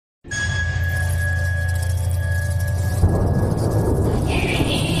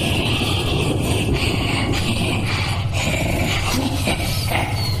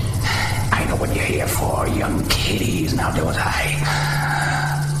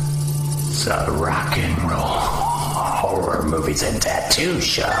It's a rock and roll horror movies and tattoo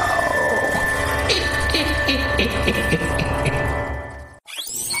show.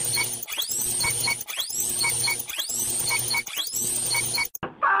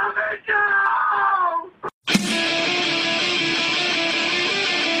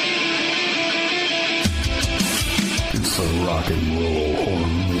 It's a rock and roll horror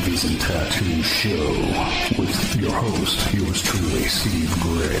movies and tattoo show with your host, yours truly, Steve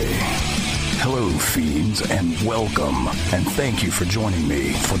Gray. Hello, fiends, and welcome, and thank you for joining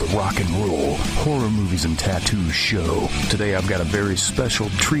me for the Rock and Roll Horror Movies and Tattoos Show. Today I've got a very special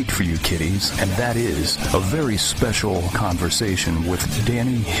treat for you kiddies, and that is a very special conversation with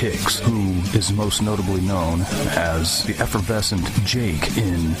Danny Hicks, who is most notably known as the effervescent Jake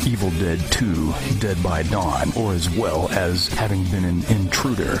in Evil Dead 2, Dead by Dawn, or as well as having been an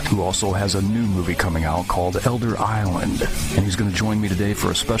Intruder, who also has a new movie coming out called Elder Island. And he's going to join me today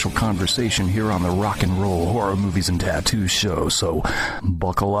for a special conversation here on the Rock and Roll Horror Movies and Tattoos Show. So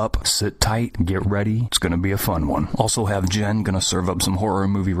buckle up, sit tight, get ready. It's going to be a fun one. Also have Jen going to serve up some horror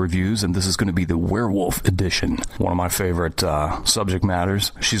movie reviews, and this is going to be the werewolf edition. One of my favorite subject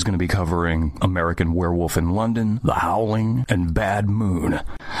matters. She's going to be covering American Werewolf in London, The Howling, and Bad Moon.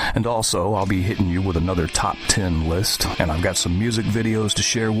 And also, I'll be hitting you with another top 10 list, and I've got some music videos to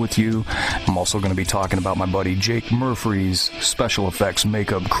share with you. I'm also going to be talking about my buddy Jake Murphy's special effects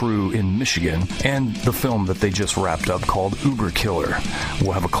makeup crew in Michigan, and the film that they just wrapped up called Uber Killer.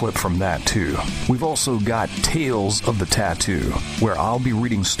 We'll have a clip from that too. We've also got Tales of the Tattoo, where I'll be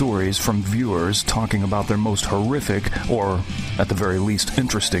reading stories from viewers talking about their most horrific, or at the very least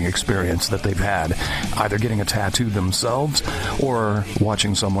interesting experience that they've had, either getting a tattoo themselves or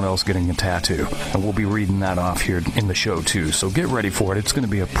watching someone else getting a tattoo. And we'll be reading that off here in the show too, so get ready for it. It's going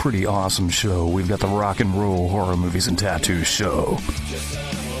to be a pretty awesome show. We've got the Rock and Roll Horror Movies and Tattoos Show.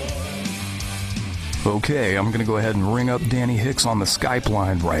 Okay, I'm going to go ahead and ring up Danny Hicks on the Skype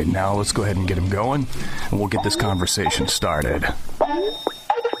line right now. Let's go ahead and get him going, and we'll get this conversation started.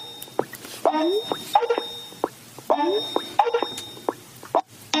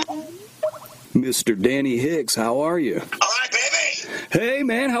 Mr. Danny Hicks, how are you? All right, baby. Hey,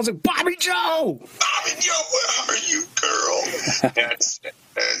 man, how's it? Bobby Joe! Bobby Joe, where are you, girl?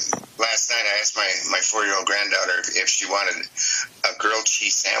 Last night I asked my 4-year-old granddaughter if she wanted a grilled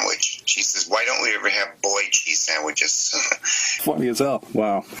cheese sandwich. She says, why don't we ever have boy cheese sandwiches? Funny as hell.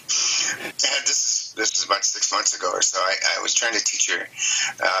 Wow. And this is about 6 months ago or so. I was trying to teach her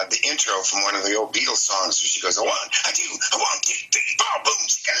the intro from one of the old Beatles songs. So she goes, I want, I do, I want, 2, 3, 4, boom,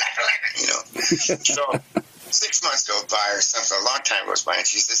 you know. So 6 months go by or something, a long time goes by, and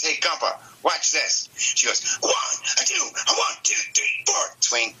she says, hey, Gumpa, watch this. She goes, 1, I do, I want, 2, 3, 4,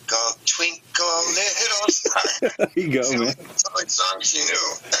 twinkle, twinkle, little star. There you go, man. That's the only song she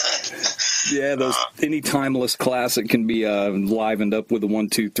knew. Yeah, those any timeless classic can be livened up with a 1,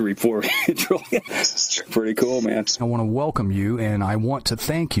 2, 3, 4 intro. Pretty cool, man. I want to welcome you, and I want to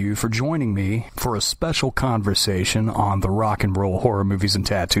thank you for joining me for a special conversation on the Rock and Roll Horror Movies and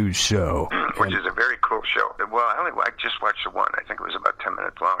Tattoos Show. Which is a very cool show. Well, I just watched the one. I think it was about 10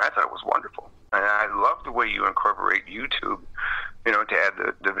 minutes long. I thought it was wonderful. And I love the way you incorporate YouTube, you know, to add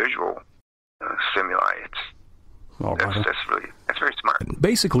the visual stimuli. That's very smart.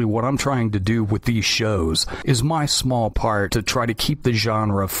 Basically, what I'm trying to do with these shows is my small part to try to keep the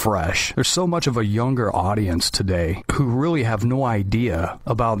genre fresh. There's so much of a younger audience today who really have no idea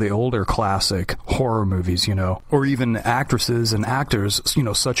about the older classic horror movies, you know, or even actresses and actors, you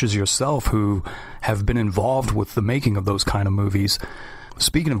know, such as yourself who have been involved with the making of those kind of movies.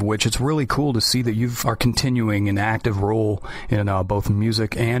 Speaking of which, it's really cool to see that you are continuing an active role in both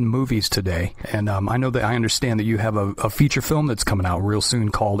music and movies today. And I understand that you have a feature film that's coming out real soon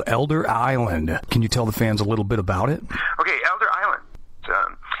called Elder Island. Can you tell the fans a little bit about it? Okay, Elder Island. It's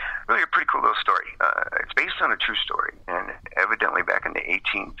really a pretty cool little story. It's based on a true story. And evidently back in the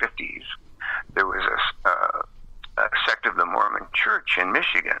 1850s, there was a sect of the Mormon Church in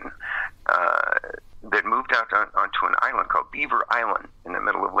Michigan that moved out onto an island called Beaver Island in the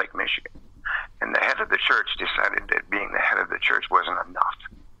middle of Lake Michigan. And the head of the church decided that being the head of the church wasn't enough.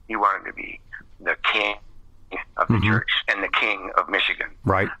 He wanted to be the king of the church and the king of Michigan.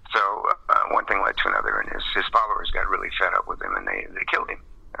 Right. So one thing led to another, and his followers got really fed up with him, and they killed him.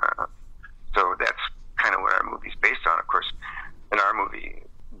 So that's kind of what our movie's based on. Of course, in our movie,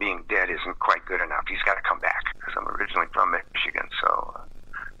 being dead isn't quite good enough. He's got to come back, because I'm originally from Michigan, so...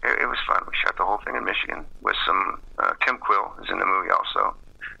 It was fun. We shot the whole thing in Michigan with some, Tim Quill is in the movie also,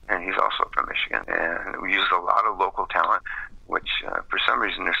 and he's also from Michigan. And we used a lot of local talent, which for some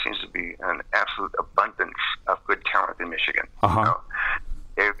reason there seems to be an absolute abundance of good talent in Michigan. Uh-huh. So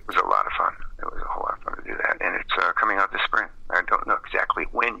it was a lot of fun.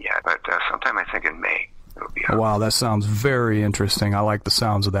 sometime I think in May it'll be out. Wow, that sounds very interesting. I like the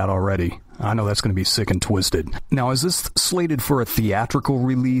sounds of that already. I know that's going to be sick and twisted. Now, is this slated for a theatrical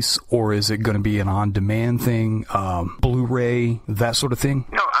release, or is it going to be an on-demand thing, Blu-ray, that sort of thing?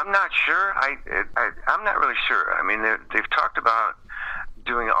 No, I'm not sure. I'm not really sure. I mean, they've talked about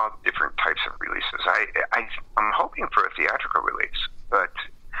doing all different types of releases. I'm hoping for a theatrical release, but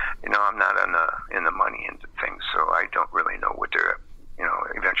I'm not in the money into things, so I don't really know what they're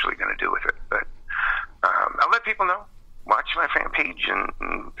eventually going to do with it. But I'll let people know. Watch my fan page and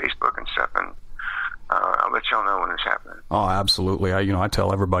Facebook and stuff, and I'll let y'all know when it's happening. Oh, absolutely. I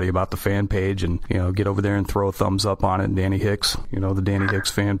tell everybody about the fan page, and get over there and throw a thumbs up on it. Danny Hicks, the Danny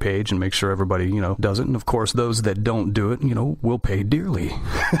Hicks fan page, and make sure everybody does it. And of course, those that don't do it, will pay dearly.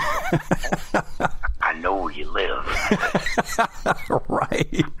 I know where you live.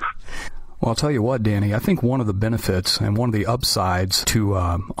 Right. Well, I'll tell you what, Danny, I think one of the benefits and one of the upsides to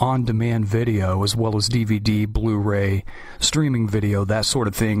on-demand video, as well as DVD, Blu-ray, streaming video, that sort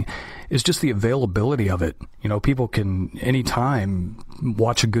of thing, is just the availability of it. People can anytime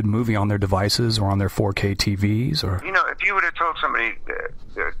watch a good movie on their devices or on their 4K TVs. Or if you would have told somebody,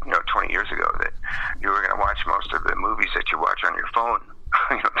 20 years ago that you were going to watch most of the movies that you watch on your phone,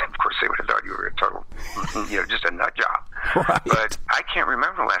 of course they would have thought you were a total, just a nut job. Right. But I can't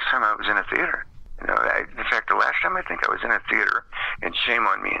remember the last time I was in a theater. In fact, the last time I think I was in a theater, and shame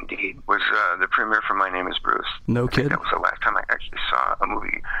on me indeed, was the premiere for My Name is Bruce. No kidding. That was the last time I actually saw a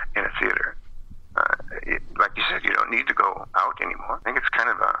movie in a theater. Like you said, you don't need to go out anymore. I think it's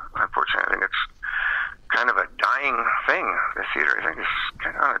unfortunately, I think it's kind of a dying thing, the theater. I think it's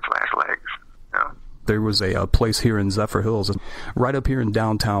kind of on its last legs. There was a place here in Zephyr Hills, right up here in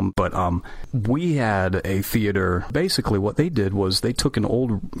downtown, but we had a theater. Basically, what they did was they took an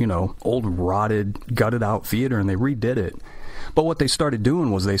old rotted, gutted out theater, and they redid it. But what they started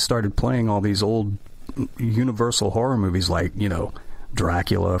doing was they started playing all these old Universal horror movies like,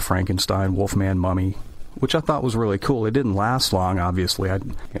 Dracula, Frankenstein, Wolfman, Mummy, which I thought was really cool. It didn't last long, obviously. I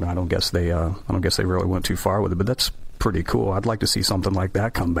don't guess they really went too far with it, but that's pretty cool. I'd like to see something like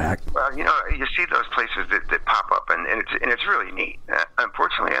that come back. Well, you see those places that pop up, and it's really neat.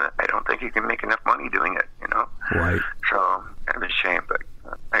 Unfortunately, I don't think you can make enough money doing it. Right. So kind of a shame, but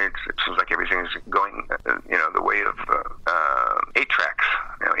it seems like everything is going, the way of 8-tracks,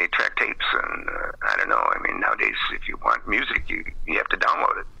 8-track tapes, and I don't know. I mean, nowadays, if you want music, you have to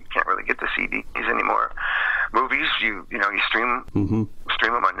download it. You can't really get the CDs anymore. Movies, you stream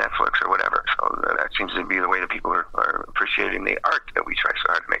them on Netflix or whatever. So that seems to be the way that people are appreciating the art that we try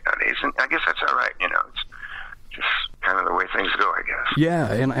so hard to make nowadays. And I guess that's all right. It's just kind of the way things go, I guess.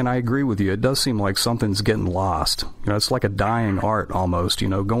 Yeah, and I agree with you. It does seem like something's getting lost. It's like a dying art almost.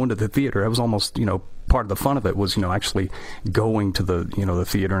 Going to the theater, it was almost, part of the fun of it was, actually going to the, the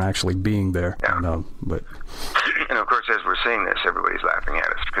theater and actually being there. Yeah. But and of course, as we're saying this, everybody's laughing at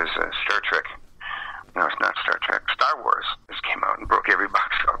us because Star Trek. No, it's not Star Trek. Star Wars just came out and broke every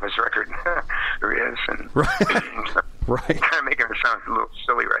box office record there is, and right. Kind of making it sound a little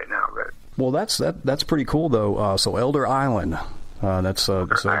silly right now, but well, that's pretty cool though. So Elder Island.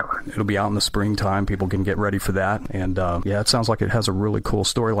 It'll be out in the springtime. People can get ready for that, and it sounds like it has a really cool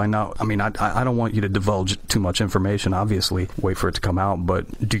storyline. Now, I mean, I don't want you to divulge too much information. Obviously, wait for it to come out.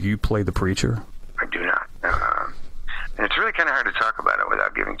 But do you play the preacher? I do not, and it's really kind of hard to talk about it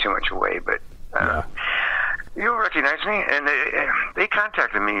without giving too much away. But you'll recognize me, and they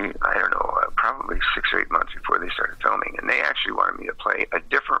contacted me. I don't know, probably 6 or 8 months before they started filming, and they actually wanted me to play a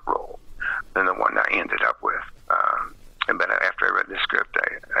different role than the one I ended up with. But after I read the script,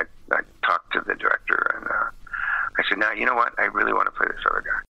 I talked to the director, and I said, "Now, you know what? I really want to play this other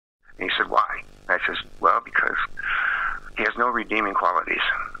guy." And he said, "Why?" I says, "Well, because he has no redeeming qualities.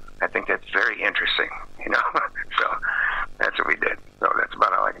 I think that's very interesting, So that's what we did. So that's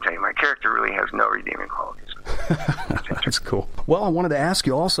about all I can tell you. My character really has no redeeming qualities. That's cool. Well, I wanted to ask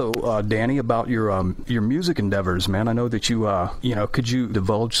you also, Danny, about your music endeavors, man. I know that you, could you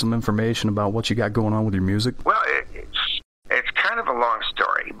divulge some information about what you got going on with your music? Well, it's kind of a long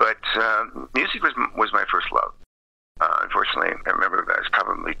story, but music was my first love. Unfortunately, I remember I was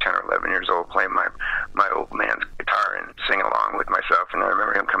probably 10 or 11 years old playing my old man's guitar and singing along with myself, and I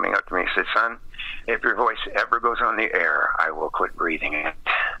remember him coming up to me and said, "Son, if your voice ever goes on the air, I will quit breathing it."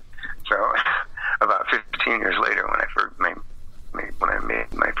 So about 15 years later, when I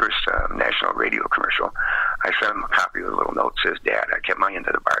made my first national radio commercial, I sent him a copy of the little note that says, "Dad, I kept my end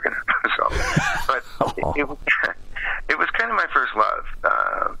of the bargain." But it was kind of my first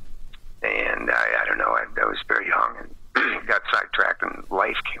love. And I don't know, I was very young and got sidetracked, and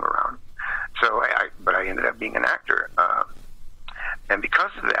life came around. So but I ended up being an actor. And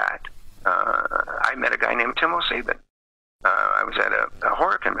because of that,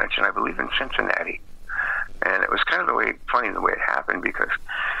 Cincinnati. And it was kind of funny the way it happened, because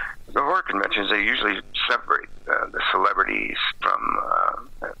the horror conventions, they usually separate the celebrities from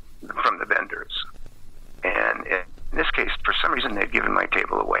the vendors. And in this case, for some reason, they'd given my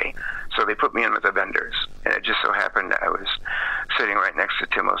table away, so they put me in with the vendors. And it just so happened that I was sitting right next to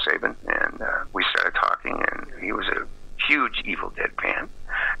Tim O'Sabin, and we started talking, and he was a huge Evil Dead fan.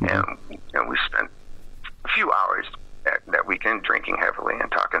 Mm-hmm. And we spent a few hours that weekend drinking heavily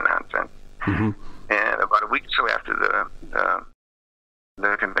and talking nonsense. Mm-hmm. And about a week or so after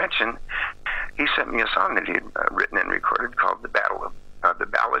the convention, he sent me a song that he had written and recorded called "The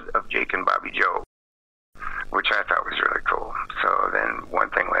Ballad of Jake and Bobby Joe," which I thought was really cool. So then one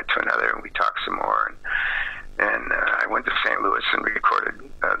thing led to another, and we talked some more. And I went to St. Louis and recorded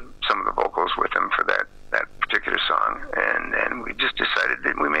some of the vocals with him for that particular song. And we just decided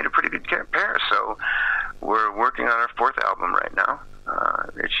that we made a pretty good pair. So we're working on our fourth album right now.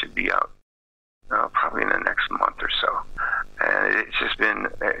 It should be out probably in the next month or so. And it's just been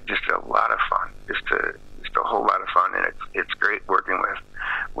just a lot of fun, just a whole lot of fun. And it's great working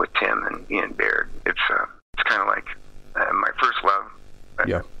with Tim and Ian Baird. It's kind of like my first love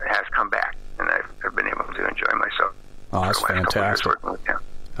has come back, and I've been able to enjoy myself. Oh, that's fantastic. Working with him.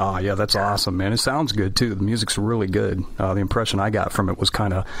 Oh, yeah, that's awesome, man. It sounds good, too. The music's really good. The impression I got from it was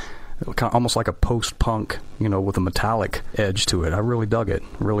kind of almost like a post-punk, with a metallic edge to it. I really dug it.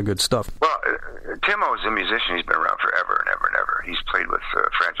 Really good stuff. Well, Timo is a musician. He's been around forever and ever and ever. He's played with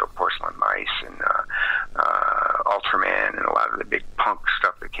Fragile Porcelain Mice and Ultraman and a lot of the big punk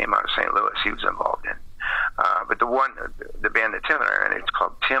stuff that came out of St. Louis. He was involved in. But the band that Tim and I are in, it's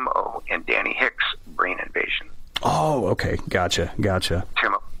called Tim O and Danny Hicks Brain Invasion. Oh, okay. Gotcha.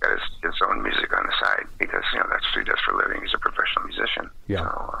 Tim O got his own music on the side because, that's what he does for a living. He's a professional musician. Yeah.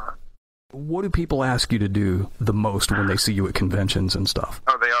 So, what do people ask you to do the most when they see you at conventions and stuff?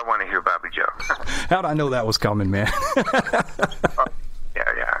 Oh, they all want to hear Bobby Joe. How'd I know that was coming, man?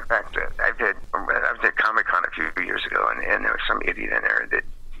 Yeah. In fact, I was at Comic-Con a few years ago, and there was some idiot in there that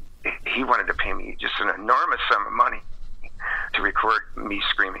he wanted to pay me just an enormous sum of money to record me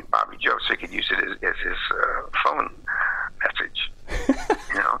screaming Bobby Joe so he could use it as his phone message,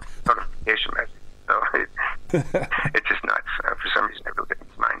 notification message. So it's just nuts. For some reason, everybody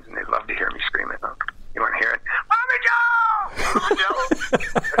gets in minds, and they love to hear me screaming. You want to hear it? Bobby Joe!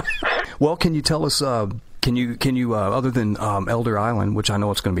 Well, can you tell us, can you other than Elder Island, which I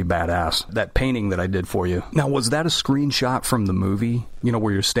know it's going to be badass, that painting that I did for you, now, was that a screenshot from the movie,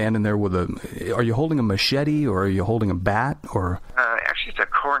 where you're standing there with are you holding a machete, or are you holding a bat, or? Actually, it's a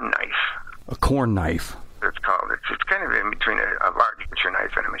corn knife. A corn knife. It's called. It's kind of in between a large butcher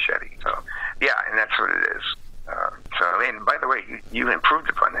knife and a machete. So, yeah, and that's what it is. And by the way, you improved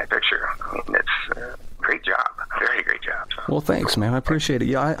upon that picture. I mean, it's great job. Very great job. So. Well, thanks, man. I appreciate it.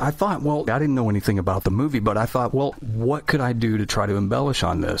 Yeah, I thought, I didn't know anything about the movie, but I thought, what could I do to try to embellish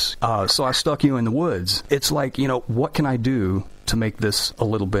on this? So I stuck you in the woods. It's like, what can I do to make this a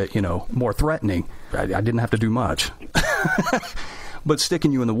little bit, more threatening? I didn't have to do much. But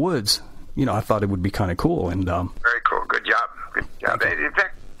sticking you in the woods, I thought it would be kind of cool. And very cool. Good job. Good job. In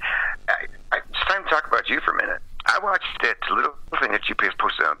fact, it's time to talk about you for a minute. I watched that little thing that you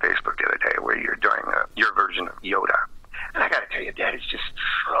posted on Facebook the other day where you're doing your version of Yoda. And I got to tell you, that is just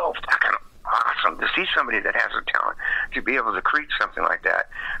so fucking awesome to see somebody that has a talent to be able to create something like that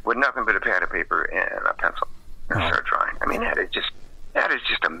with nothing but a pad of paper and a pencil and start drawing. I mean, that is just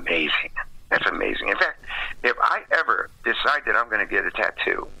amazing. That's amazing. In fact, if I ever decide that I'm going to get a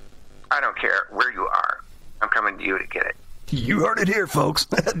tattoo, I don't care where you are. I'm coming to you to get it. You heard it here, folks.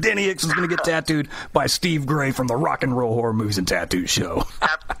 Danny Hicks is going to get tattooed by Steve Gray from the Rock and Roll Horror Movies and Tattoo Show.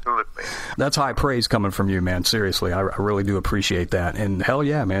 Absolutely. That's high praise coming from you, man. Seriously, I really do appreciate that. And hell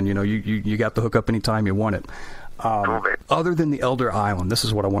yeah, man, you got the hookup anytime you want it. Cool, Other than the Elder Island, this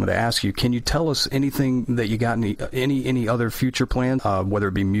is what I wanted to ask you. Can you tell us anything that you got, any other future plans, whether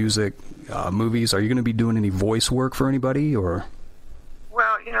it be music, movies? Are you going to be doing any voice work for anybody, or?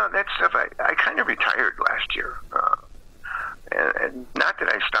 Well, that stuff, I kind of retired last year. And not that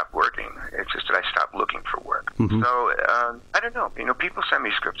I stopped working, it's just that I stopped looking for work. Mm-hmm. So, I don't know. People send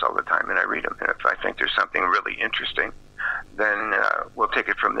me scripts all the time, and I read them. And if I think there's something really interesting, then we'll take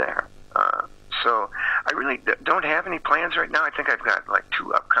it from there. So I really don't have any plans right now. I think I've got like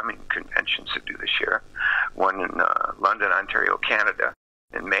 2 upcoming conventions to do this year. One in London, Ontario, Canada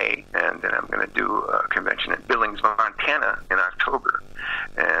in May, and then I'm going to do a convention in Billings, Montana in October.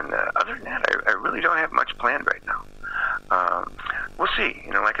 And other than that, I really don't have much planned right now. We'll see.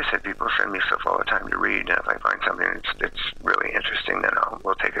 Like I said, people send me stuff all the time to read, and if I find something that's really interesting, then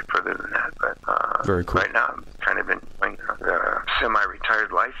we'll take it further than that. But very cool. Right now, I'm kind of enjoying the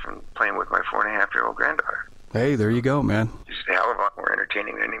semi-retired life and playing with my 4.5-year-old granddaughter. Hey, there you go, man. It's a hell of a lot more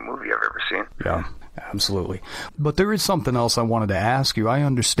entertaining than any movie I've ever seen. Yeah, absolutely. But there is something else I wanted to ask you. I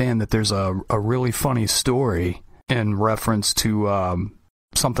understand that there's a really funny story in reference to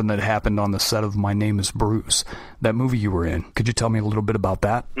something that happened on the set of My Name is Bruce, that movie you were in. Could you tell me a little bit about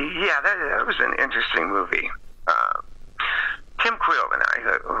that? Yeah, that was an interesting movie. Tim Quill and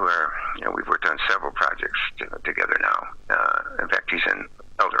I, who are, we've worked on several projects together now. In fact, he's in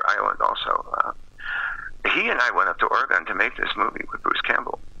Elder Island also. He and I went up to Oregon to make this movie with Bruce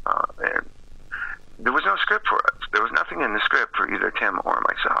Campbell. And there was no script for us. There was nothing in the script for either Tim or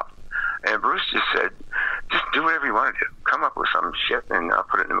myself. And Bruce just said, just do whatever you want to do. Come up with some shit and I'll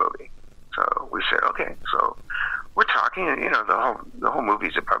put it in the movie. So we said, okay. So we're talking, and the whole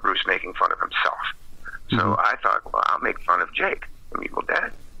movie's about Bruce making fun of himself. So I thought, well, I'll make fun of Jake from Evil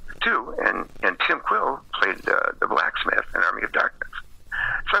Dead too. And Tim Quill played the blacksmith in Army of Darkness.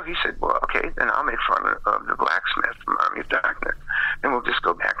 So he said, well, okay, then I'll make fun of the blacksmith from Army of Darkness. And we'll just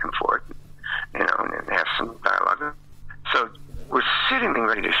go back and forth, and have some dialogue. So we're sitting and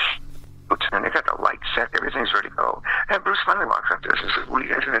ready to shoot, and they got the light set, everything's ready to go. And Bruce finally walks up to us and says, what are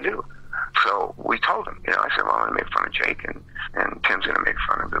you guys going to do? So we told him, I said, well, I'm going to make fun of Jake, and Tim's going to make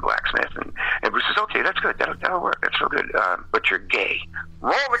fun of the blacksmith. And Bruce says, okay, that's good. That'll work. That's so good. But you're gay.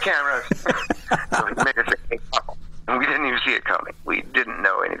 Roll the cameras. So he made us a gay couple. And we didn't even see it coming. We didn't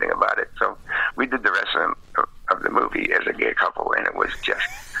know anything about it. So we did the rest of the movie as a gay couple, and it's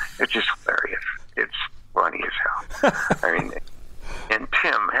just hilarious. It's funny as hell. I mean, and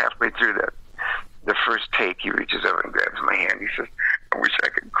Tim, halfway through the first take, he reaches over and grabs my hand. He says, I wish I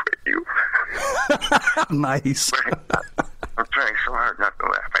could quit you. Nice. I'm trying so hard not to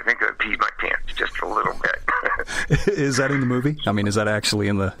laugh. I think I peed my pants just a little bit. Is that in the movie? I mean, is that actually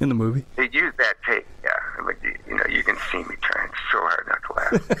in the movie? They used that take, yeah. But you can see me trying so hard not to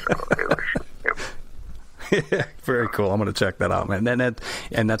laugh. So it was Yeah, very cool. I'm going to check that out, man.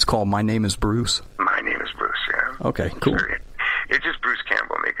 And that's called My Name is Bruce? My Name is Bruce, yeah. Okay, cool. It's just Bruce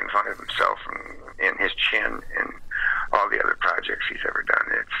Campbell making fun of himself and his chin and all the other projects he's ever done.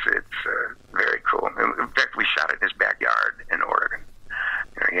 It's very cool. In fact, we shot it in his backyard in Oregon.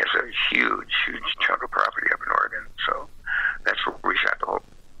 He has a huge chunk of property up in Oregon, so that's where we shot the whole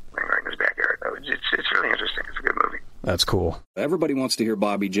thing, right in his backyard. It's really interesting. It's a good movie. That's cool. Everybody wants to hear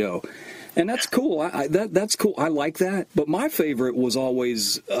Bobby Joe, and that's cool. That's cool. I like that. But my favorite was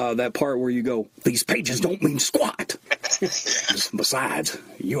always that part where you go, "These pages don't mean squat." Besides,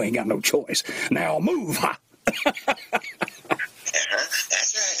 you ain't got no choice. Now move, huh?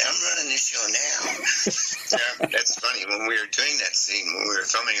 That's right. I'm running this show now. That's funny. When we were doing that scene, when we were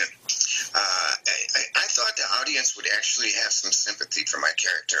filming it, I thought the audience would actually have some sympathy for my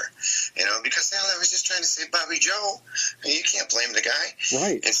character, because I was just trying to say Bobby Joe. And you can't blame the guy.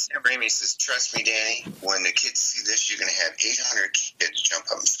 Right. And Sam Raimi says, trust me, Danny, when the kids see this, you're going to have 800 kids jump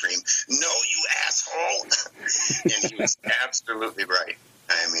up and scream, no, you asshole. And he was absolutely right.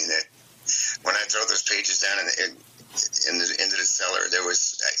 I mean, when I throw those pages down into the cellar, there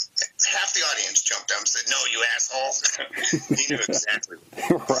was half the audience jumped up and said, no, you asshole. He knew exactly.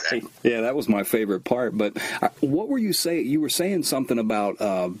 Right. Yeah, that was my favorite part. But what were you saying? You were saying something about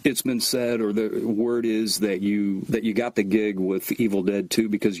it's been said, or the word is that you got the gig with Evil Dead 2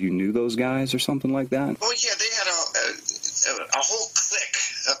 because you knew those guys or something like that? Oh, yeah, they had a whole clique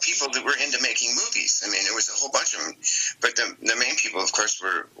of people that were into making movies. I mean, there was a whole bunch of them. But the main people, of course,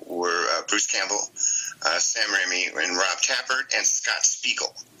 were Bruce Campbell, Sam Raimi, and Rob Tappert, and Scott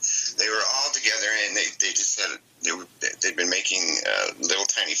Spiegel. They were all together, and they just said they'd been making little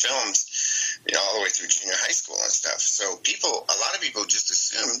tiny films, all the way through junior high school and stuff. So a lot of people just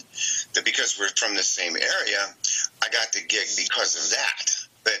assumed that because we're from the same area, I got the gig because of that.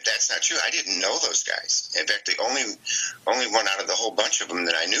 But that's not true. I didn't know those guys. In fact, the only one out of the whole bunch of them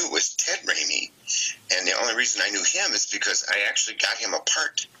that I knew was Ted Raimi. And the only reason I knew him is because I actually got him a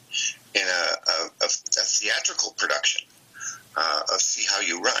part in a theatrical production of See How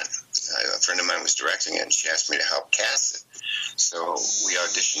You Run. A friend of mine was directing it, and she asked me to help cast it. So we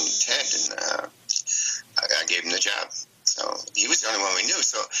auditioned Ted, and I gave him the job. So he was the only one we knew.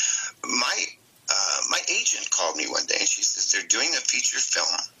 So my agent called me one day, and she says, they're doing a feature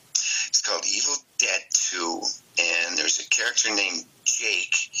film. It's called Evil Dead 2, and there's a character named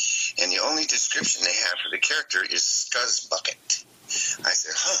Jake, and the only description they have for the character is Scuzzbucket. I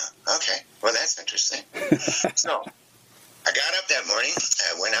said, okay, well, that's interesting. So I got up that morning,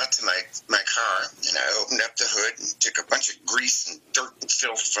 I went out to my car, and I opened up the hood and took a bunch of grease and dirt and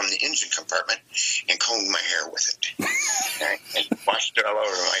filth from the engine compartment and combed my hair with it. And washed it all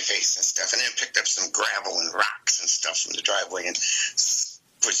over my face and stuff, and then picked up some gravel and rocks and stuff from the driveway and just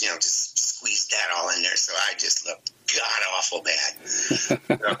squeezed that all in there, so I just looked god-awful bad.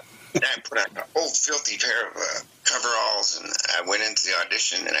 And I put on an old filthy pair of coveralls, and I went into the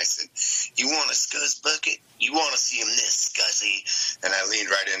audition, and I said, "You want a scuzz bucket? You want to see him this scuzzy?" And I leaned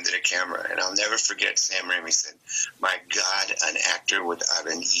right into the camera, and I'll never forget Sam Raimi said, "My God, an actor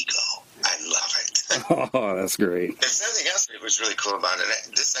without an ego. I love it." Oh, that's great. There's something else that was really cool about it.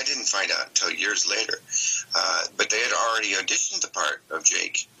 This I didn't find out until years later, but they had already auditioned the part of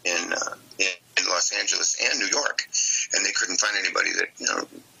Jake in Los Angeles and New York, and they couldn't find anybody that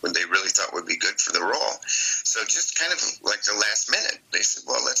they really thought would be good for the role. So just kind of like the last minute, they said,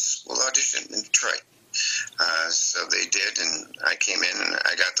 "Well, we'll audition in Detroit." So they did, and I came in and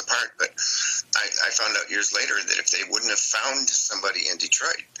I got the part. But I found out years later that if they wouldn't have found somebody in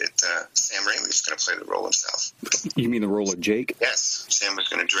Detroit, that Sam Raimi was going to play the role himself. You mean the role of Jake? Yes, Sam was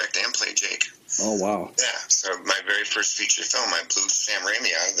going to direct and play Jake. Oh, wow. Yeah, so my very first feature film, I blew Sam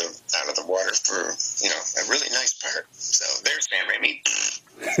Raimi out of the water for a really nice part. So there's Sam Raimi.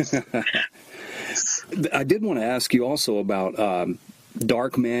 I did want to ask you also about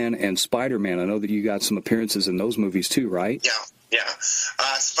Darkman and Spider-Man. I know that you got some appearances in those movies too, right? Yeah.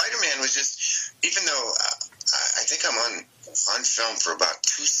 Spider-Man was just, even though I think I'm on film for about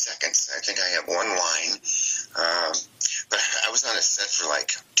 2 seconds. I think I have one line, but I was on a set for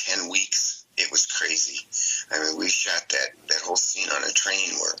like 10 weeks. It was crazy. I mean, we shot that whole scene on a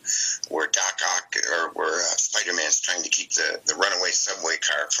train where Doc Ock, or where Spider-Man's trying to keep the runaway subway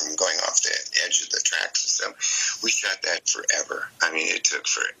car from going off the edge of the tracks and stuff. We shot that forever. I mean, it took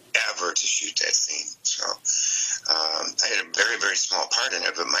forever to shoot that scene. So I had a very, very small part in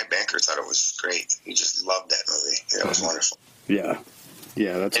it, but my banker thought it was great. He just loved that movie. It was wonderful.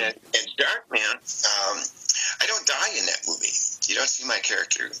 Yeah, that's. And Darkman, I don't die in that movie. You don't see my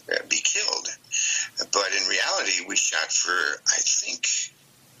character be killed. But in reality, we shot for, I think,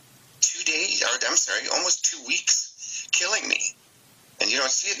 2 days, almost 2 weeks killing me. And you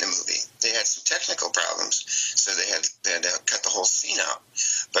don't see it in the movie. They had some technical problems, so they had to cut the whole scene out.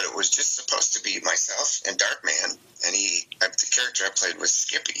 But it was just supposed to be myself and Darkman, and the character I played was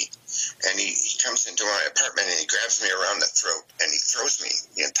Skippy. And he comes into my apartment, and he grabs me around the throat, and he throws me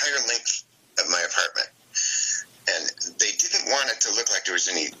the entire length of my apartment. And they didn't want it to look like there was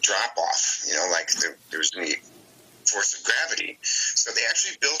any drop-off, like there was any force of gravity. So they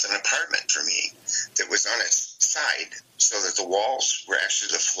actually built an apartment for me that was on its side so that the walls were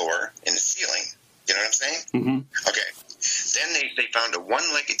actually the floor and the ceiling. You know what I'm saying? Mm-hmm. Okay. Then they found a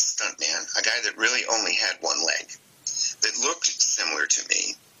one-legged stuntman, a guy that really only had one leg, that looked similar to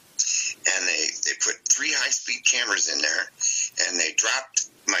me. And they put 3 high-speed cameras in there, and they dropped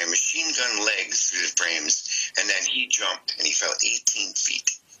my machine gun legs through the frames, and then he jumped, and he fell 18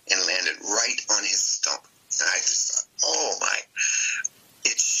 feet and landed right on his stump. And I just thought, oh my,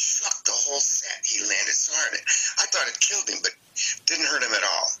 it shook the whole set. He landed so hard. I thought it killed him, but didn't hurt him at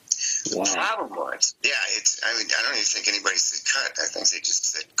all. Wow. The problem was, I don't even think anybody said cut. I think they just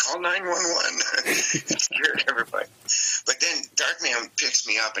said, call 911. It scared everybody. But then Darkman picks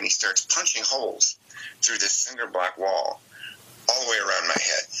me up, and he starts punching holes through this cinder block wall all the way around my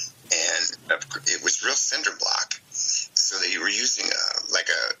head. And it was real cinder block. So they were using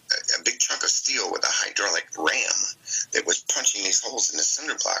a big chunk of steel with a hydraulic ram that was punching these holes in the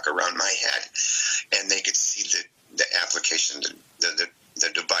cinder block around my head. And they could see the application, the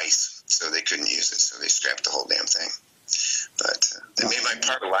device, so they couldn't use it. So they scrapped the whole damn thing. But they made my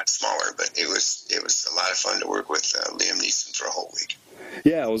part a lot smaller, but it was a lot of fun to work with Liam Neeson for a whole week.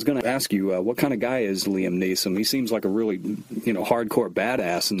 Yeah, I was going to ask you, what kind of guy is Liam Neeson? He seems like a really, hardcore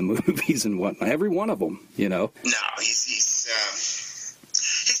badass in the movies and whatnot. Every one of them, No, he's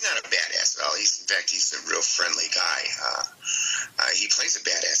not a badass at all. In fact, he's a real friendly guy. He plays a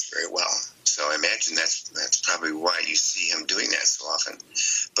badass very well. So I imagine that's probably why you see him doing that so often.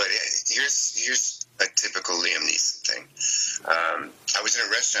 But here's a typical Liam Neeson thing. I was in a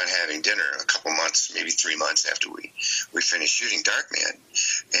restaurant having dinner a couple months, maybe 3 months after we finished shooting Darkman,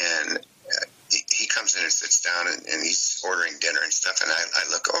 and he comes in and sits down, and he's ordering dinner and stuff, and I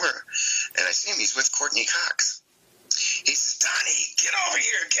look over, and I see him. He's with Courtney Cox. He says, Donnie, get over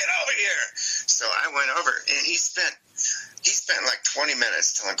here. So I went over, and he spent like 20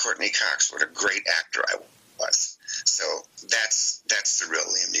 minutes telling Courtney Cox what a great actor I was. So that's the real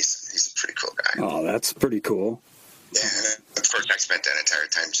Liam Neeson. He's a pretty cool guy. Oh, that's pretty cool. Yeah, and of course course, I spent that entire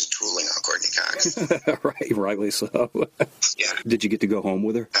time just drooling on Courtney Cox. Right, rightly so. Yeah. Did you get to go home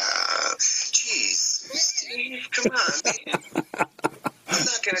with her? Geez, Steve, come on, man. I'm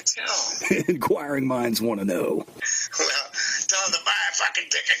not going to tell. Inquiring minds want to know. Well, tell them to buy a fucking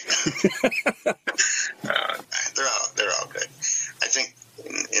ticket. They're all good. I think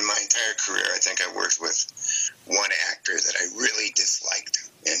in my entire career, I think I worked with one actor that I really disliked,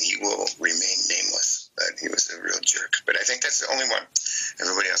 and he will remain nameless. But he was a real jerk. But I think that's the only one.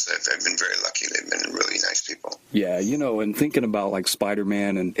 Everybody else, I've been very lucky. They've been really nice people. Yeah, and thinking about like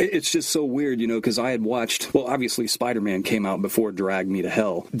Spider-Man, and it's just so weird, because I had watched, well, obviously Spider-Man came out before Drag Me to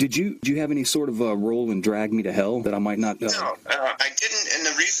Hell. Did you have any sort of a role in Drag Me to Hell that I might not know? No, I didn't, and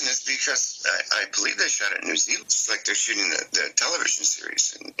the reason is because I believe they shot it in New Zealand. It's like they're shooting the television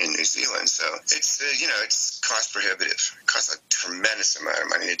series in New Zealand, so it's it's cost prohibitive. It costs a tremendous amount of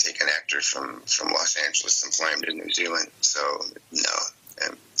money to take an actor from Los Angeles and fly him to New Zealand. So no, I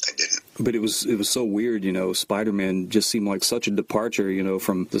didn't. But it was so weird, Spider-Man just seemed like such a departure,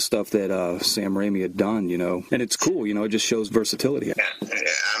 from the stuff that Sam Raimi had done, and it's cool, it just shows versatility. Yeah,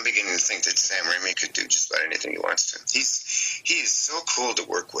 I'm beginning to think that Sam Raimi could do just about anything he wants to. He is so cool to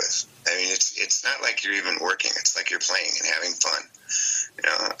work with. I mean, it's not like you're even working. It's like you're playing and having fun.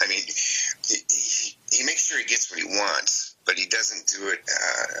 I mean, he makes sure he gets what he wants, but he doesn't do it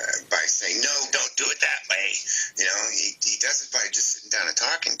by saying, no, don't do it that way. He does it by just sitting down and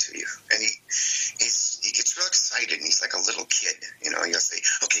talking to you. And he gets real excited, and he's like a little kid. He'll say,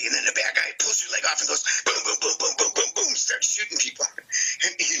 okay, and then the bad guy pulls your leg off and goes, boom, boom, boom, boom, boom, boom, boom, starts shooting people.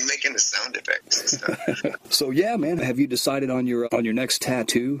 And he's making the sound effects and stuff. So, yeah, man, have you decided on your next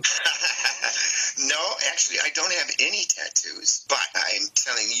tattoo? No, actually, I don't have any tattoos, but I'm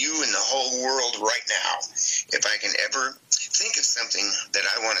telling you and the whole world right now, if I can ever think of something that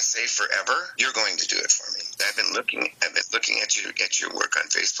I want to say forever, you're going to do it for me. I've been looking at your work on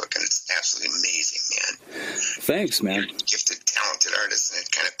Facebook, and it's absolutely amazing, man. Thanks, man. You're a gifted, talented artist, and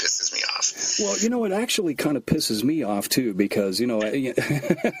it kind of pisses me off. Well, it actually kind of pisses me off, too, because,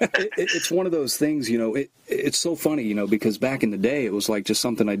 it's one of those things, it's so funny, because back in the day, it was like just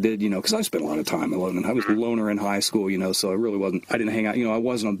something I did, because I spent a lot of time alone. I was a loner in high school, so I didn't hang out, I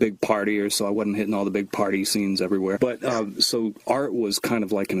wasn't a big partier, so I wasn't hitting all the big party scenes everywhere. But, so art was kind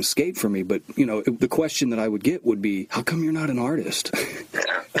of like an escape for me. But, the question that I would get would be, how come you're not an artist? I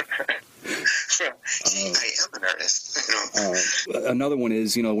am an artist. Another one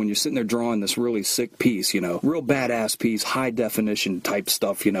is, when you're sitting there drawing this really sick piece, real badass piece, high definition type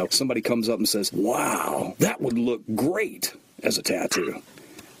stuff, somebody comes up and says, wow, that would look great as a tattoo.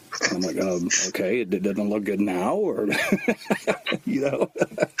 I'm like, okay, it doesn't look good now, or,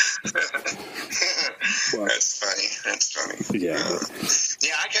 Well, That's funny. Yeah.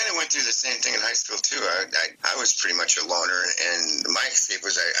 Yeah, I kind of went through the same thing in high school, too. I was pretty much a loner, and my escape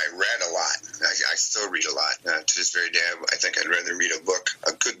was I read a lot. I still read a lot. To this very day, I think I'd rather read a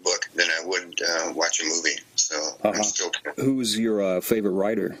good book, than I would watch a movie. So I'm still... Who's your favorite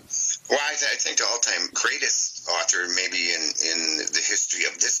writer? Well, I think the all-time greatest author, maybe in the history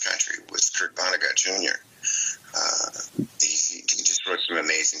of this country, was Kurt Vonnegut Jr. He just wrote some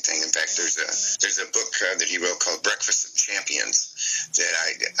amazing thing. In fact, there's a book that he wrote called Breakfast of Champions that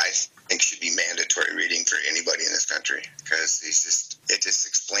I think should be mandatory reading for anybody in this country, because it just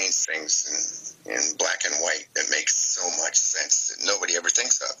explains things in black and white that makes so much sense that nobody ever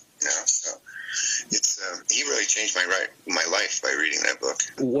thinks of. So it's he really changed my life by reading that book.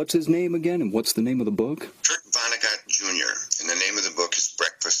 What's his name again, and what's the name of the book? Kurt Vonnegut Jr. And the name of the book is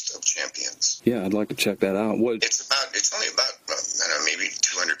Breakfast of Champions. Yeah, I'd like to check that out. It's only about I don't know, maybe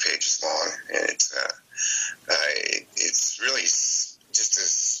 200 pages long, and it's really just a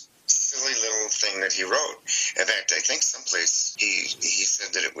silly little thing that he wrote. In fact, I think someplace he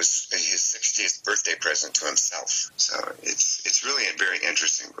said that it was his 60th birthday present to himself. So it's really a very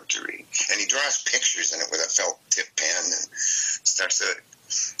interesting book to read. And he draws pictures in it with a felt tip pen and starts to...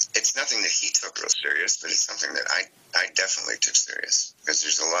 It's nothing that he took real serious, but it's something that I definitely took serious, because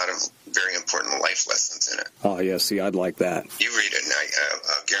there's a lot of very important life lessons in it. Oh, yeah, see, I'd like that. You read it, and I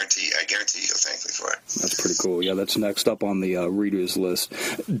guarantee you'll thank me for it. That's pretty cool. Yeah, that's next up on the readers list.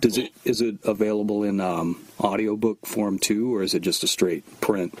 Is it available in audiobook form too, or is it just a straight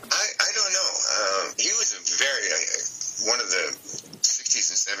print? I don't know. He was one of the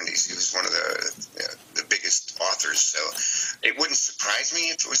 60s and 70s. He was one of the biggest authors, so it wouldn't surprise me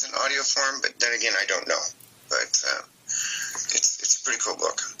if it was in audio form, but then again, I don't know. But it's a pretty cool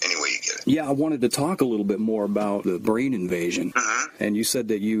book, any way you get it. Yeah, I wanted to talk a little bit more about the Brain Invasion. Mm-hmm. And you said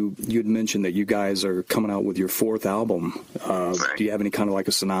that you'd mentioned that you guys are coming out with your 4th album. Right. Do you have any kind of like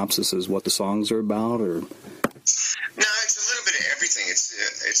a synopsis as what the songs are about, or? No, it's a little bit of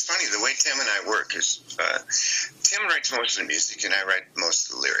It's funny, the way Tim and I work is Tim writes most of the music and I write most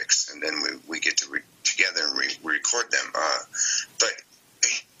of the lyrics, and then we get to together and record them. But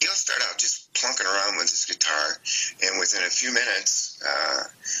he'll start out just plunking around with his guitar, and within a few minutes,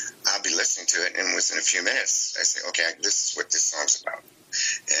 I'll be listening to it, and within a few minutes, I say, okay, this is what this song's about.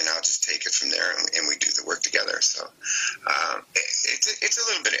 And I'll just take it from there, and we do the work together. So it's a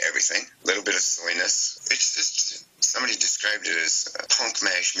little bit of everything, a little bit of silliness. It's just, somebody described it as punk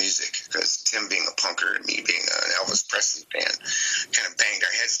mash music, because Tim being a punker and me being an Elvis Presley fan kind of banged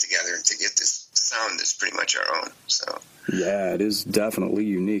our heads together to get this sound that's pretty much our own. So. Yeah, it is definitely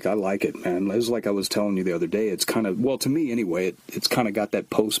unique. I like it, man. It was like I was telling you the other day. It's kind of, well, to me anyway, it's kind of got that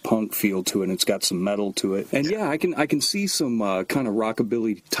post-punk feel to it, and it's got some metal to it. And yeah, I can see some kind of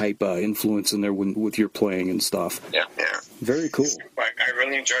rockabilly type influence in there with your playing and stuff. Yeah. Very cool. I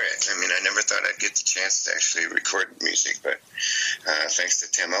really enjoy it. I mean, I never thought I'd get the chance to actually record music, but thanks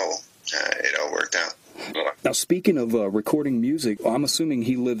to Tim O, it all worked out. Now, speaking of recording music, I'm assuming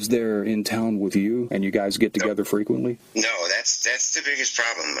he lives there in town with you, and you guys get together frequently? No, that's the biggest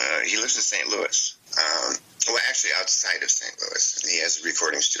problem. He lives in St. Louis. Well, actually outside of St. Louis. He has a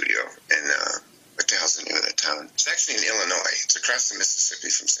recording studio in, what the hell's the name of that town? It's actually in Illinois. It's across the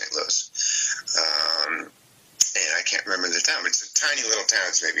Mississippi from St. Louis. And I can't remember the town, but it's a tiny little town.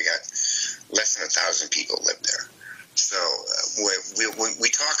 It's maybe got less than 1,000 people live there. So we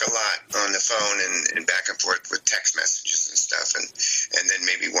talk a lot on the phone and back and forth with text messages and stuff, and then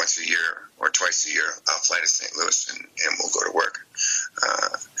maybe once a year or twice a year I'll fly to St. Louis and we'll go to work.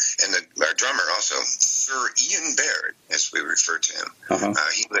 And our drummer also, Sir Ian Baird, as we refer to him,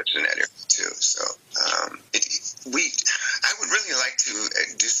 he lives in that area too. So I would really like to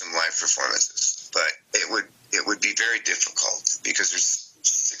do some live performances, but it would be very difficult because there's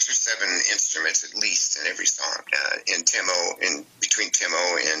 6 or 7 instruments at least in every song. Between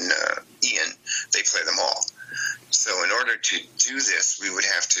Timo and Ian, they play them all. So in order to do this, we would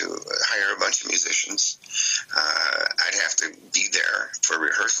have to hire a bunch of musicians. I'd have to be there for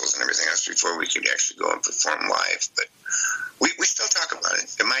rehearsals and everything else before we could actually go and perform live. But we still talk about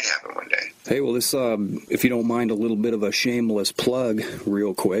it. It might happen one day. Hey, well, this, if you don't mind a little bit of a shameless plug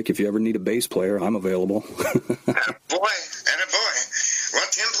real quick, if you ever need a bass player, I'm available. Boy. Well,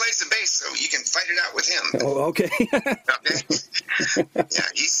 Tim plays the bass, so you can fight it out with him. Oh, okay. Okay. Yeah,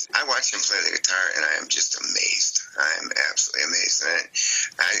 I watch him play the guitar, and I am just amazed. I am absolutely amazed. And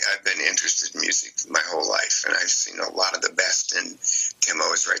I've been interested in music my whole life, and I've seen a lot of the best, and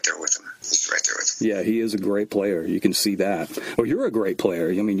Timo is right there with him. He's right there with him. Yeah, he is a great player. You can see that. Well, you're a great player.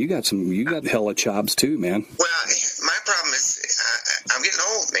 I mean, you got hella chops too, man. Well, my problem is I'm getting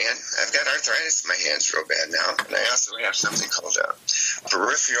old, man. I've got arthritis in my hands real bad now, and I also have something called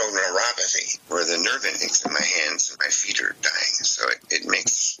peripheral neuropathy, where the nerve endings in my hands and my feet are dying. So it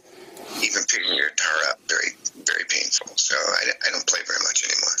makes even picking your guitar up very, very painful. So I don't play very much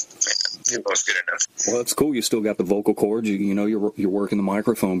anymore. It was good enough. Well, that's cool. You still got the vocal cords. You're working the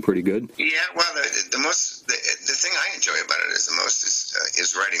microphone pretty good. Yeah. Well, the thing I enjoy about it the most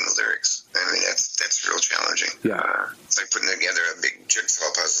is writing the lyrics. I mean, that's real challenging. Yeah. It's like putting together a big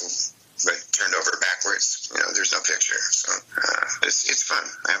jigsaw puzzle, but turned over backwards. There's no picture. So it's fun.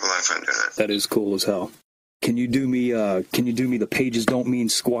 I have a lot of fun doing it. That is cool as hell. Can you do me the pages don't mean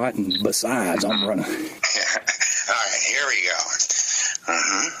squat, and besides, I'm running. All right, here we go.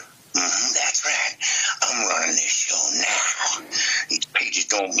 That's right. I'm running this show now. These pages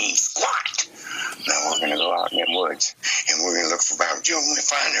don't mean squat. Now we're going to go out in them woods, and we're going to look for Bob Joe and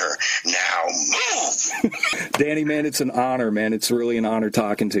find her. Now move! Danny, man, it's an honor, man. It's really an honor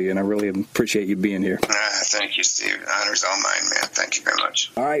talking to you, and I really appreciate you being here. Thank you, Steve. Honor's all mine, man. Thank you very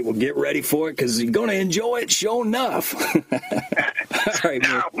much. All right, well, get ready for it, because you're going to enjoy it, sure enough. All right,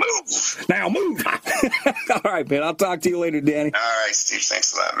 man. Now move! All right, man. I'll talk to you later, Danny. All right, Steve.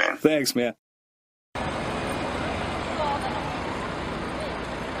 Thanks a lot, man. Thanks, man.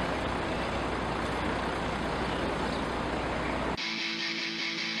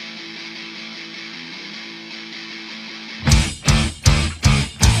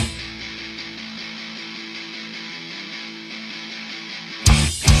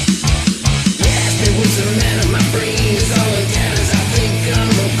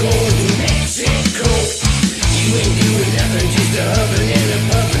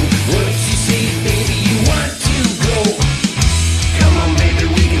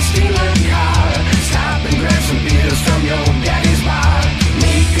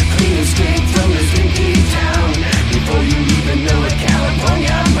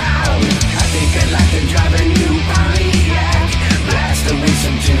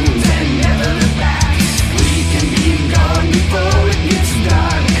 Before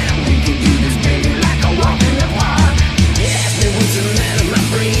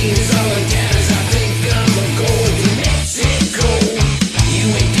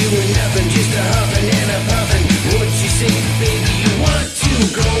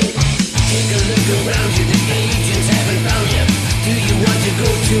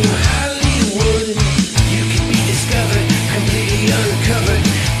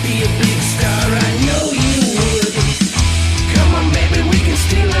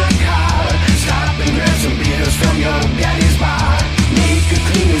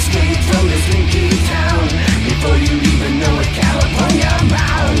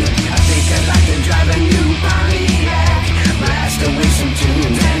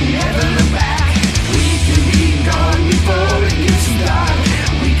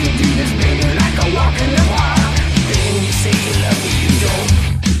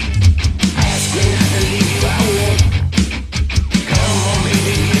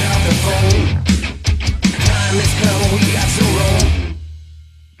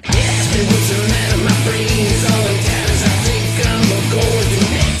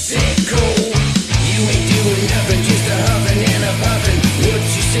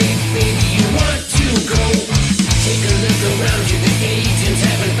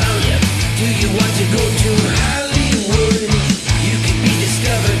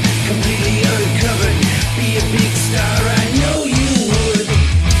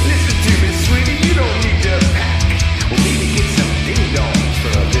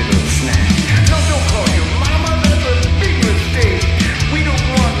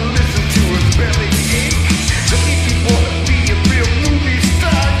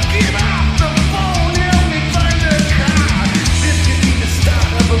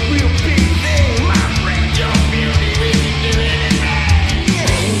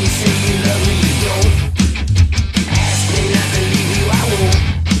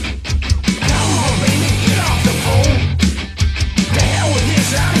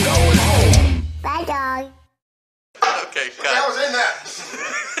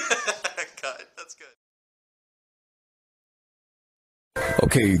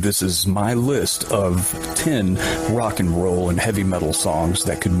Okay, this is my list of 10 rock and roll and heavy metal songs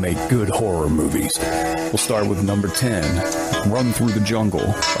that could make good horror movies. We'll start with number 10, Run Through the Jungle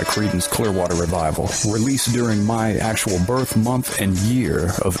by Creedence Clearwater Revival. Released during my actual birth month and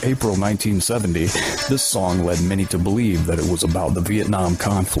year of April 1970, this song led many to believe that it was about the Vietnam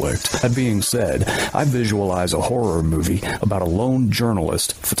conflict. That being said, I visualize a horror movie about a lone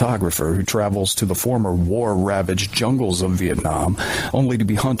journalist, photographer who travels to the former war-ravaged jungles of Vietnam, only to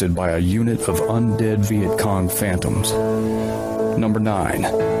be hunted by a unit of undead Viet Cong phantoms. Number 9,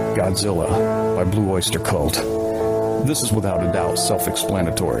 Godzilla by Blue Oyster Cult. This is without a doubt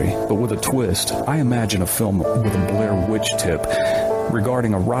self-explanatory, but with a twist, I imagine a film with a Blair Witch tip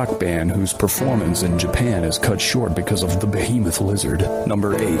regarding a rock band whose performance in Japan is cut short because of the behemoth lizard.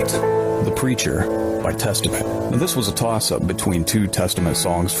 Number 8, The Preacher by Testament. Now, this was a toss-up between two Testament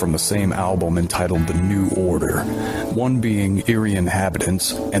songs from the same album entitled The New Order, one being Eerie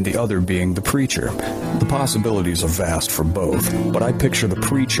Inhabitants and the other being The Preacher. The possibilities are vast for both, but I picture The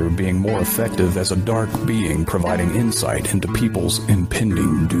Preacher being more effective as a dark being providing insight into people's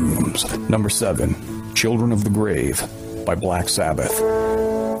impending dooms. Number 7, Children of the Grave by Black Sabbath.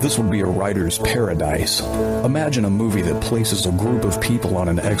 This would be a writer's paradise. Imagine a movie that places a group of people on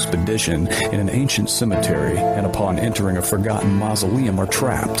an expedition in an ancient cemetery, and upon entering a forgotten mausoleum are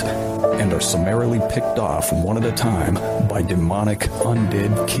trapped and are summarily picked off one at a time by demonic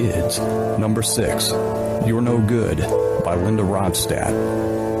undead kids. Number 6, You're No Good by Linda Ronstadt.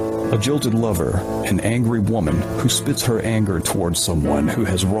 A jilted lover, an angry woman who spits her anger towards someone who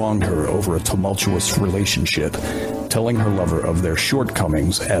has wronged her over a tumultuous relationship, telling her lover of their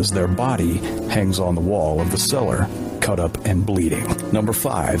shortcomings as their body hangs on the wall of the cellar, cut up and bleeding. Number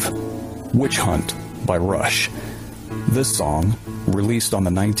 5, Witch Hunt by Rush. This song, released on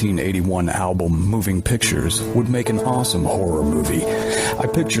the 1981 album Moving Pictures, would make an awesome horror movie. I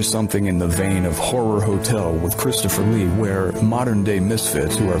picture something in the vein of Horror Hotel with Christopher Lee, where modern-day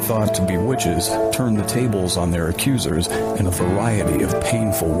misfits who are thought to be witches turn the tables on their accusers in a variety of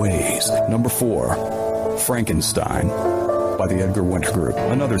painful ways. Number 4, Frankenstein by the Edgar Winter Group.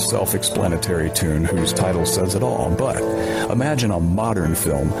 Another self-explanatory tune whose title says it all, but imagine a modern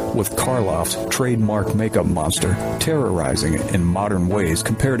film with Karloff's trademark makeup monster terrorizing it in modern ways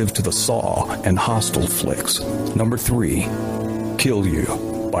comparative to the Saw and Hostel flicks. Number 3, Kill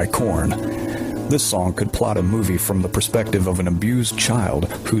You by Korn. This song could plot a movie from the perspective of an abused child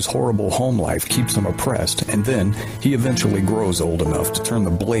whose horrible home life keeps him oppressed, and then he eventually grows old enough to turn the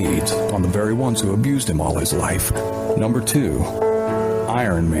blades on the very ones who abused him all his life. Number 2,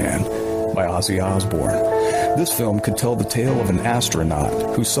 Iron Man by Ozzy Osbourne. This film could tell the tale of an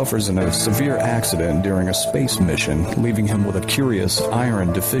astronaut who suffers in a severe accident during a space mission, leaving him with a curious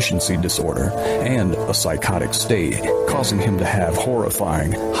iron deficiency disorder and a psychotic state, causing him to have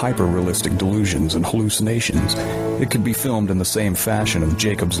horrifying, hyper-realistic delusions and hallucinations. It could be filmed in the same fashion of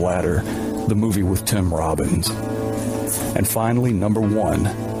Jacob's Ladder, the movie with Tim Robbins. And finally, number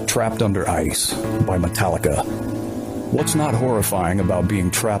 1, Trapped Under Ice by Metallica. What's not horrifying about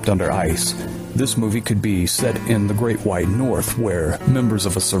being trapped under ice? This movie could be set in the Great White North, where members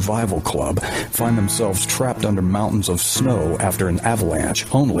of a survival club find themselves trapped under mountains of snow after an avalanche,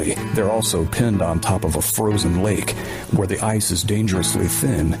 only they're also pinned on top of a frozen lake, where the ice is dangerously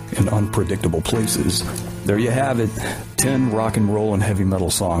thin in unpredictable places. There you have it, 10 rock and roll and heavy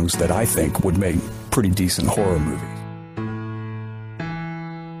metal songs that I think would make pretty decent horror movies.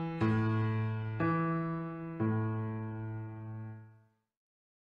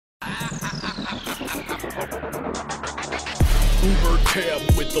 Uber cab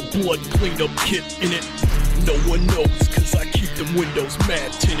with a blood cleanup kit in it. No one knows, cause I keep them windows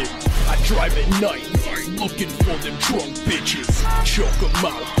mad tinted. I drive at night, looking for them drunk bitches. Choke them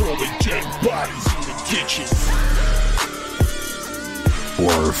out, throwing dead bodies in the ditches.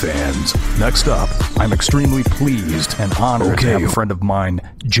 Horror fans. Next up, I'm extremely pleased and honored to have a friend of mine,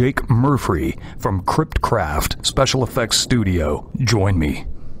 Jake Murphy from Cryptcraft Special Effects Studio, join me.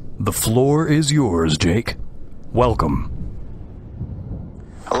 The floor is yours, Jake. Welcome.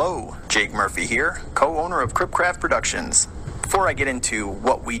 Hello, Jake Murphy here, co-owner of Cryptcraft Productions. Before I get into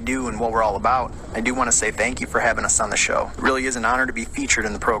what we do and what we're all about, I do want to say thank you for having us on the show. It really is an honor to be featured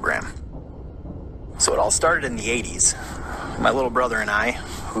in the program. So it all started in the 80s. My little brother and I,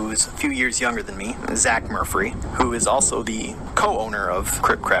 who's a few years younger than me, Zach Murphy, who is also the co-owner of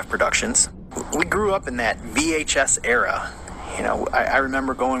Cryptcraft Productions, we grew up in that VHS era. You know, I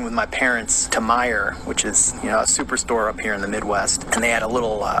remember going with my parents to Meijer, which is, you know, a superstore up here in the Midwest, and they had a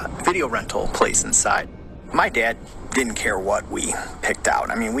little video rental place inside. My dad didn't care what we picked out.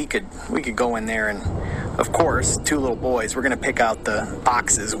 I mean, we could go in there and of course, two little boys, we're going to pick out the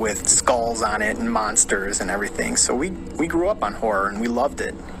boxes with skulls on it and monsters and everything. So we grew up on horror and we loved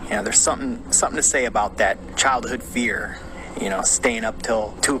it. You know, there's something to say about that childhood fear. You know, staying up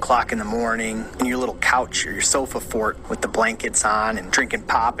till 2 o'clock in the morning in your little couch or your sofa fort with the blankets on and drinking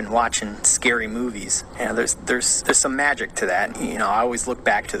pop and watching scary movies. You know, there's some magic to that. You know, I always look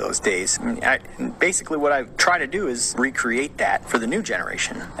back to those days. I mean, basically what I try to do is recreate that for the new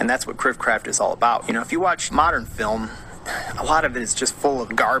generation. And that's what Cribcraft is all about. You know, if you watch modern film, a lot of it is just full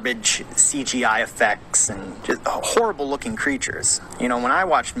of garbage CGI effects and just horrible looking creatures. You know, when I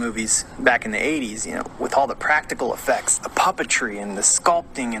watched movies back in the 80s, you know, with all the practical effects, the puppetry and the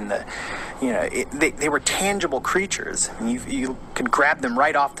sculpting and the, you know, they were tangible creatures. You could grab them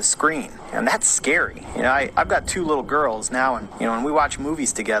right off the screen. And that's scary. You know, I've got 2 little girls now, and, you know, when we watch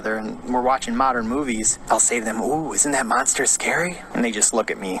movies together and we're watching modern movies, I'll say to them, "Ooh, isn't that monster scary?" And they just look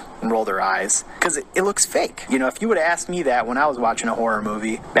at me and roll their eyes because it looks fake. You know, if you would have asked me that when I was watching a horror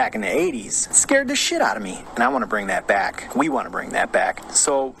movie back in the 80s, it scared the shit out of me. And I want to bring that back. We want to bring that back.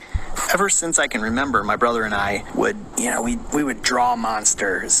 So ever since I can remember, my brother and I would, you know, we would draw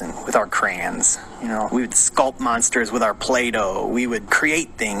monsters and with our crayons. You know, we would sculpt monsters with our Play-Doh. We would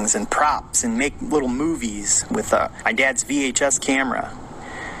create things and props and make little movies with my dad's VHS camera.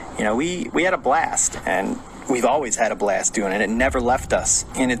 You know, we had a blast, and we've always had a blast doing it. It never left us,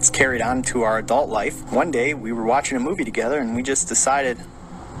 and it's carried on to our adult life. One day, we were watching a movie together, and we just decided,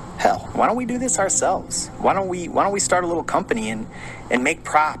 hell, why don't we do this ourselves? Why don't we start a little company and make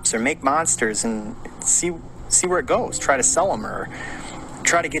props or make monsters and see where it goes? Try to sell them or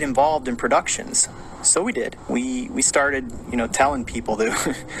try to get involved in productions. So we did. We started, you know, telling people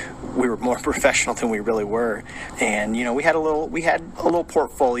that we were more professional than we really were. And, you know, we had a little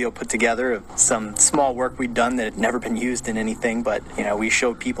portfolio put together of some small work we'd done that had never been used in anything, but, you know, we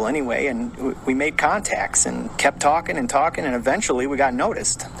showed people anyway, and we made contacts and kept talking, and eventually we got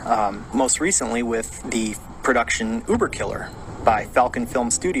noticed. Most recently with the production Uber Killer by Falcon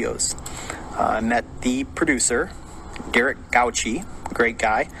Film Studios. I met the producer, Derek Gauchi, great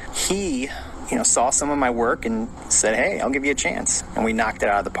guy. He, you know, saw some of my work and said, "Hey, I'll give you a chance." And we knocked it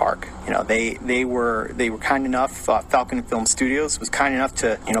out of the park. You know, they were kind enough, Falcon Film Studios was kind enough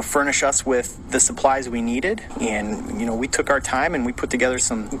to, you know, furnish us with the supplies we needed. And, you know, we took our time and we put together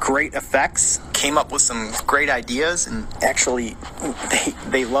some great effects, came up with some great ideas, and actually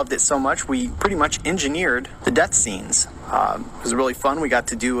they loved it so much we pretty much engineered the death scenes. It was really fun. We got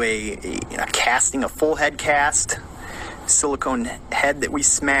to do a casting, a full head cast, silicone head that we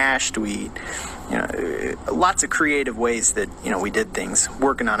smashed. We, you know, lots of creative ways that, you know, we did things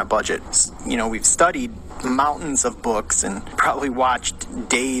working on a budget. You know, we've studied mountains of books and probably watched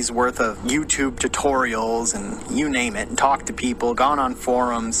days worth of YouTube tutorials and you name it, and talked to people, gone on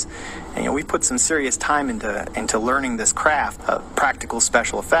forums. And, you know, we put some serious time into learning this craft of practical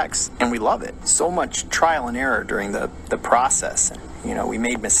special effects, and we love it. So much trial and error during the process. You know, we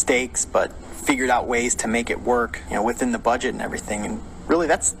made mistakes, but figured out ways to make it work, you know, within the budget and everything. And really,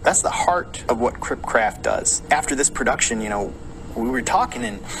 that's the heart of what Cribcraft does. After this production, you know, we were talking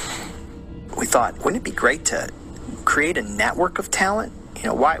and we thought, wouldn't it be great to create a network of talent? You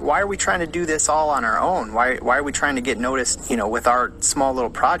know, why are we trying to do this all on our own? Why are we trying to get noticed, you know, with our small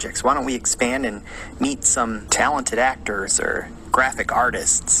little projects? Why don't we expand and meet some talented actors or graphic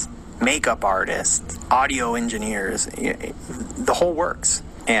artists, makeup artists, audio engineers, the whole works.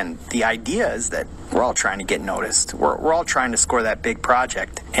 And the idea is that we're all trying to get noticed. We're all trying to score that big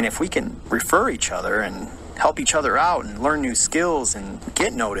project. And if we can refer each other and help each other out and learn new skills and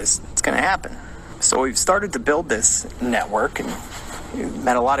get noticed, it's going to happen. So we've started to build this network, and we've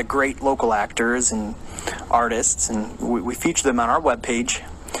met a lot of great local actors and artists, and we feature them on our webpage,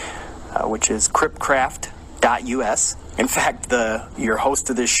 which is cribcraft.us. In fact, your host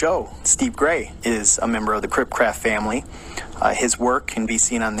of this show, Steve Gray, is a member of the Cribcraft family. His work can be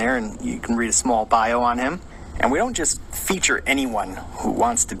seen on there, and you can read a small bio on him. And we don't just feature anyone who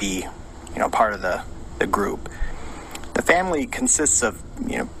wants to be, you know, part of the group. The family consists of,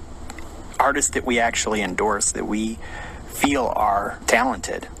 you know, artists that we actually endorse, that we feel are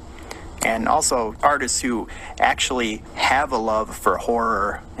talented, and also artists who actually have a love for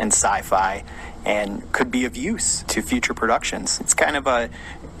horror and sci-fi and could be of use to future productions. It's kind of a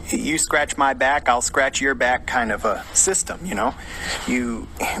you scratch my back, I'll scratch your back kind of a system, you know.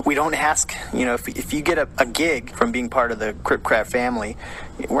 We don't ask, you know, if you get a gig from being part of the Cribcraft family,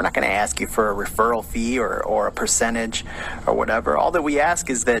 we're not going to ask you for a referral fee or a percentage or whatever. All that we ask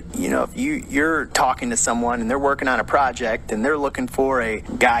is that, you know, if you're talking to someone and they're working on a project and they're looking for a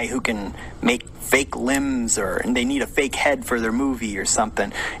guy who can make fake limbs and they need a fake head for their movie or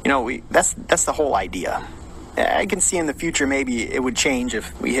something, you know, that's the the whole idea. I can see in the future maybe it would change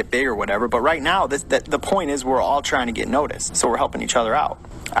if we hit big or whatever, but right now the point is we're all trying to get noticed, so we're helping each other out.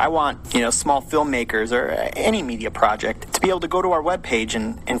 I want, small filmmakers or any media project to be able to go to our webpage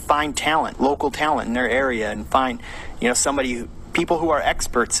and find talent, local talent in their area, and find, people who are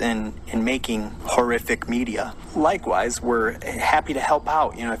experts in making horrific media. Likewise, we're happy to help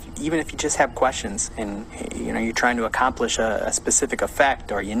out, even if you just have questions and, you're trying to accomplish a specific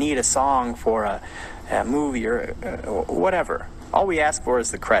effect, or you need a song for a movie or whatever. All we ask for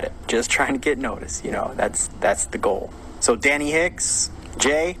is the credit, just trying to get noticed, that's the goal. So Danny Hicks,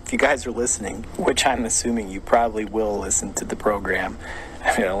 Jay, if you guys are listening, which I'm assuming you probably will listen to the program,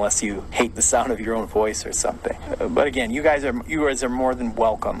 unless you hate the sound of your own voice or something. But again, you guys are more than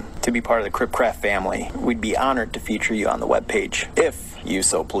welcome to be part of the Cripcraft family. We'd be honored to feature you on the webpage, if you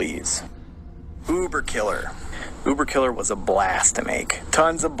so please. Uber Killer. Uber Killer was a blast to make.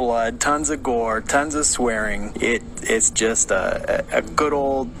 Tons of blood, tons of gore, tons of swearing. It's just a good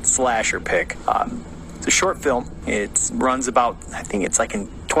old slasher pick. It's a short film. It runs about, I think it's like in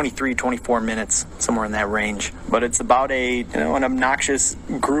 23, 24 minutes, somewhere in that range. But it's about an obnoxious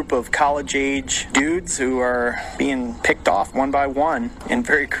group of college-age dudes who are being picked off one by one in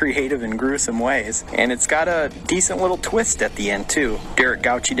very creative and gruesome ways. And it's got a decent little twist at the end, too. Derek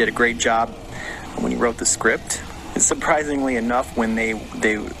Gauci did a great job when he wrote the script. Surprisingly enough, when they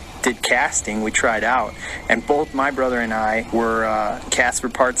did casting, we tried out, and both my brother and I were cast for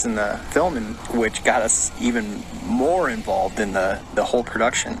parts in the film, which got us even more involved in the whole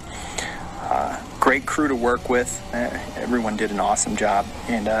production. Great crew to work with. Everyone did an awesome job,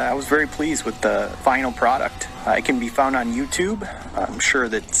 and I was very pleased with the final product. It can be found on YouTube. I'm sure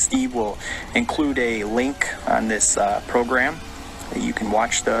that Steve will include a link on this program that you can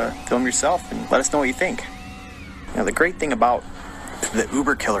watch the film yourself and let us know what you think. The great thing about the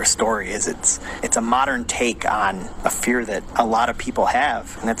Uber Killer story is it's a modern take on a fear that a lot of people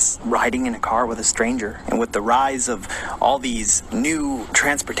have, and that's riding in a car with a stranger. And with the rise of all these new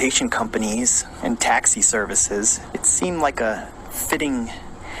transportation companies and taxi services, it seemed like a fitting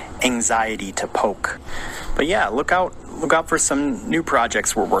anxiety to poke. But yeah, look out for some new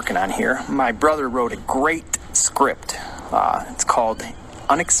projects we're working on here. My brother wrote a great script. It's called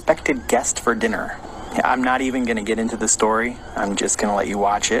Unexpected Guest for Dinner. I'm not even going to get into the story. I'm just going to let you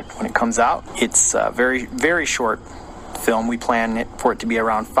watch it when it comes out. It's a very, very short film. We plan for it to be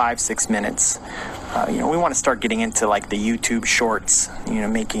around 5-6 minutes. We want to start getting into like the YouTube shorts,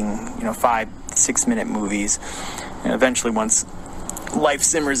 making 5-6 minute movies. And eventually, once life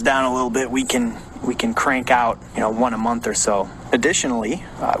simmers down a little bit, we can crank out one a month or so. Additionally,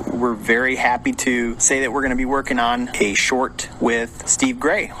 we're very happy to say that we're going to be working on a short with Steve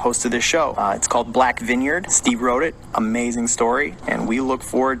Gray, host of this show. It's called Black Vineyard. Steve wrote it. Amazing story, and we look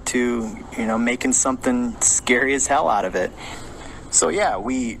forward to making something scary as hell out of it. So yeah,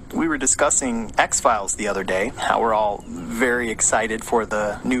 we were discussing X-Files the other day, how we're all very excited for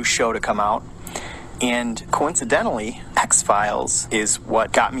the new show to come out. And coincidentally, X-Files is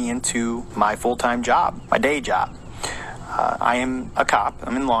what got me into my full-time job, my day job. I am a cop.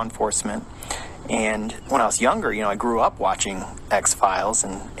 I'm in law enforcement. And when I was younger, I grew up watching X-Files,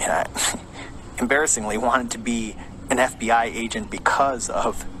 and I embarrassingly wanted to be an FBI agent because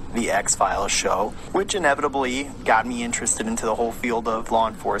of the X-Files show, which inevitably got me interested into the whole field of law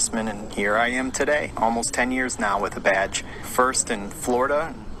enforcement. And here I am today, almost 10 years now with a badge. First in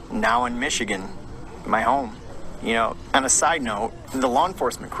Florida, now in Michigan, my home. On a side note, the law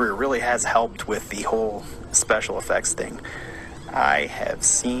enforcement career really has helped with the whole special effects thing. I have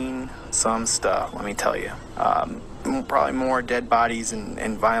seen some stuff, let me tell you. Probably more dead bodies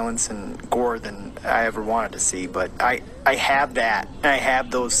and violence and gore than I ever wanted to see, but I have that. I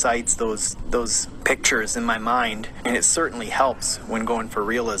have those sights, those pictures in my mind, and it certainly helps when going for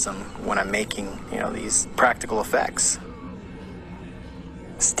realism when I'm making, these practical effects.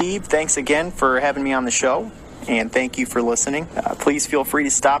 Steve, thanks again for having me on the show, and thank you for listening. Please feel free to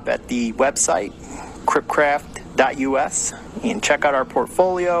stop at the website, cripcraft.us, and check out our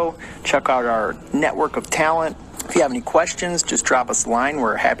portfolio, check out our network of talent. If you have any questions, just drop us a line.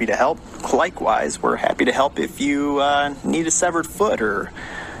 We're happy to help. Likewise, we're happy to help if you need a severed foot or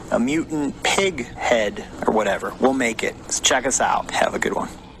a mutant pig head or whatever. We'll make it. So check us out. Have a good one.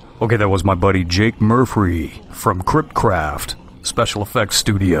 Okay, that was my buddy Jake Murphy from Cripcraft Special Effects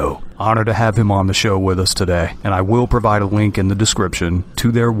Studio. Honored to have him on the show with us today, and I will provide a link in the description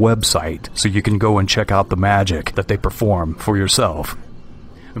to their website so you can go and check out the magic that they perform for yourself.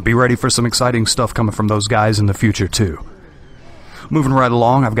 Be ready for some exciting stuff coming from those guys in the future too. Moving right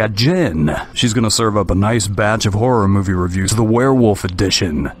along, I've got Jen. She's going to serve up a nice batch of horror movie reviews, the Werewolf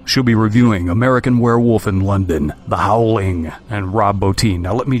Edition. She'll be reviewing American Werewolf in London, The Howling, and Rob Bottin.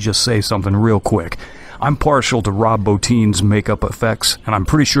 Now let me just say something real quick. I'm partial to Rob Bottin's makeup effects, and I'm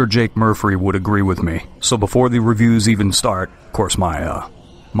pretty sure Jake Murphy would agree with me. So before the reviews even start, of course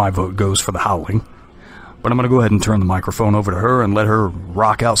my vote goes for The Howling. But I'm going to go ahead and turn the microphone over to her and let her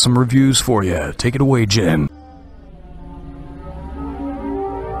rock out some reviews for you. Take it away, Jen.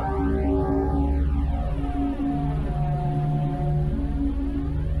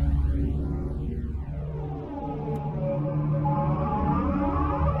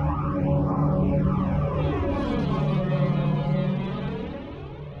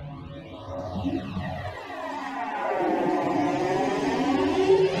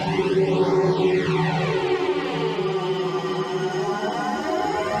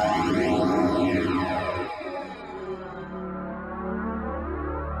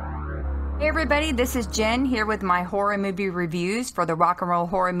 Everybody, this is Jen here with my horror movie reviews for the Rock and Roll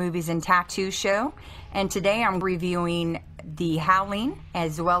Horror Movies and Tattoo Show. And today I'm reviewing The Howling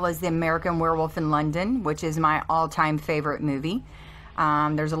as well as The American Werewolf in London, which is my all-time favorite movie.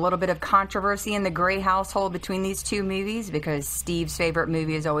 There's a little bit of controversy in the Gray household between these two movies because Steve's favorite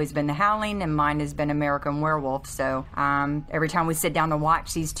movie has always been The Howling and mine has been American Werewolf. So every time we sit down to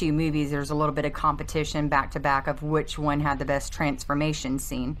watch these two movies, there's a little bit of competition back to back of which one had the best transformation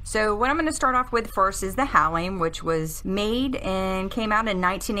scene. So what I'm going to start off with first is The Howling, which was made and came out in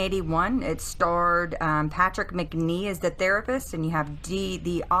 1981. It starred Patrick McNee as the therapist, and you have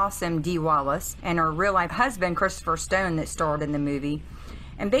the awesome Dee Wallace and her real-life husband, Christopher Stone, that starred in the movie.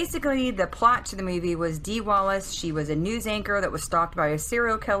 And basically, the plot to the movie was Dee Wallace. She was a news anchor that was stalked by a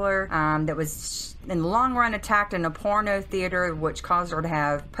serial killer that was, in the long run, attacked in a porno theater, which caused her to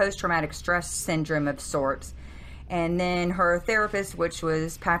have post-traumatic stress syndrome of sorts. And then her therapist, which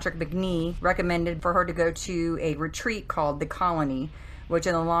was Patrick McNee, recommended for her to go to a retreat called The Colony, which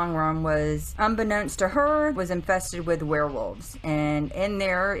in the long run was, unbeknownst to her, was infested with werewolves. And in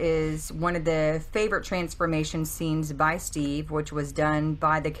there is one of the favorite transformation scenes by Steve, which was done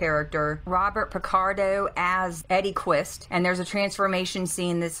by the character Robert Picardo as Eddie Quist. And there's a transformation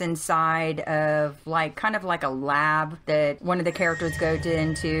scene that's inside of kind of like a lab that one of the characters goes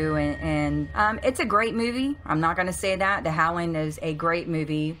into. And it's a great movie. I'm not going to say that. The Howling is a great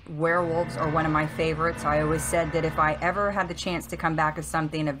movie. Werewolves are one of my favorites. I always said that if I ever had the chance to come back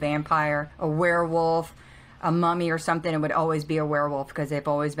something, a vampire, a werewolf, a mummy or something, it would always be a werewolf because they've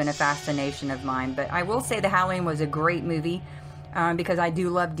always been a fascination of mine. But I will say The Howling was a great movie because I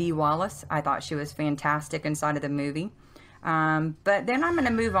do love Dee Wallace. I thought she was fantastic inside of the movie. But then I'm going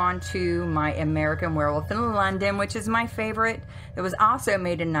to move on to my American Werewolf in London, which is my favorite. It was also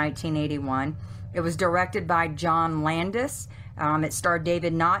made in 1981. It was directed by John Landis. It starred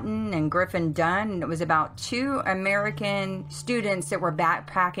David Naughton and Griffin Dunn, and it was about two American students that were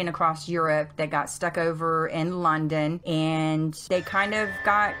backpacking across Europe that got stuck over in London, and they kind of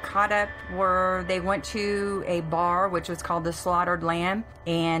got caught up where they went to a bar which was called the Slaughtered Lamb,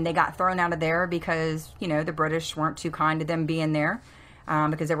 and they got thrown out of there because, the British weren't too kind to them being there.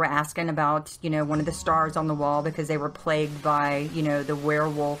 Because they were asking about, one of the stars on the wall because they were plagued by, the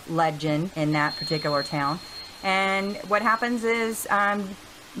werewolf legend in that particular town. And what happens is,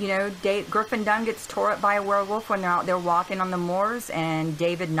 Griffin Dunn gets tore up by a werewolf when they're out there walking on the moors, and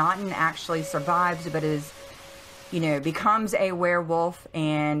David Naughton actually survives, but becomes a werewolf.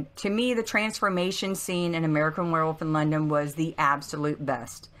 And to me, the transformation scene in American Werewolf in London was the absolute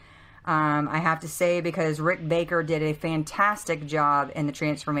best. I have to say, because Rick Baker did a fantastic job in the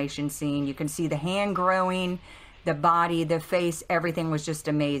transformation scene. You can see the hand growing, the body, the face, everything was just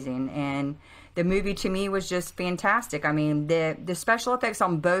amazing. And the movie to me was just fantastic. I mean, the special effects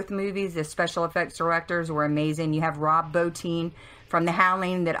on both movies, the special effects directors were amazing. You have Rob Bottin from The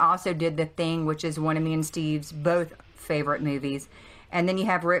Howling that also did The Thing, which is one of me and Steve's both favorite movies. And then you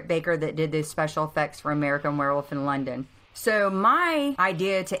have Rick Baker that did the special effects for American Werewolf in London. So my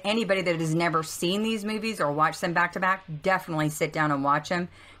idea to anybody that has never seen these movies or watched them back to back, definitely sit down and watch them.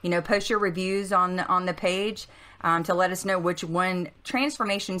 Post your reviews on the page to let us know which one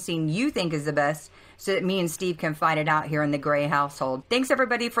transformation scene you think is the best so that me and Steve can fight it out here in the Gray household. Thanks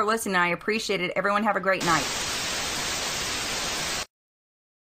everybody for listening. I appreciate it. Everyone have a great night.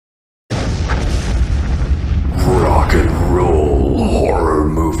 Rock and roll horror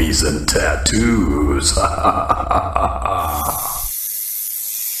movies and tattoos.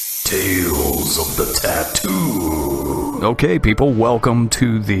 Tales of the Tattoo. Okay, people, welcome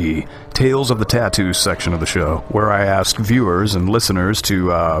to the Tales of the Tattoo section of the show, where I ask viewers and listeners to,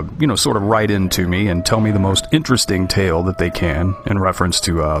 sort of write into me and tell me the most interesting tale that they can in reference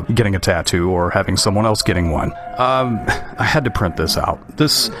to getting a tattoo or having someone else getting one. I had to print this out.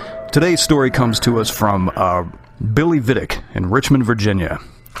 Today's story comes to us from Billy Vidic in Richmond, Virginia.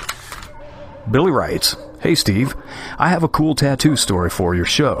 Billy writes, "Hey Steve, I have a cool tattoo story for your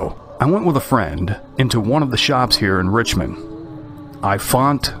show. I went with a friend into one of the shops here in Richmond. I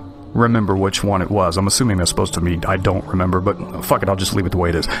remember which one it was. I'm assuming that's supposed to mean I don't remember, but fuck it, I'll just leave it the way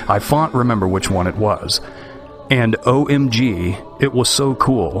it is. I remember which one it was. And OMG, it was so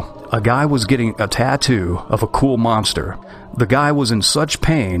cool. A guy was getting a tattoo of a cool monster. The guy was in such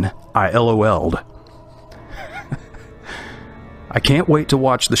pain, I LOL'd. I can't wait to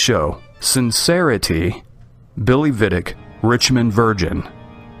watch the show. Sincerity, Billy Vidic, Richmond Virgin."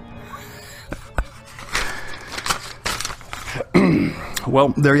 Well,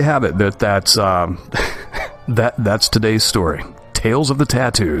 there you have it. That's today's story. Tales of the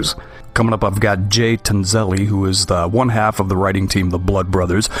Tattoos. Coming up, I've got Joe Tonzelli, who is the one half of the writing team, the Blood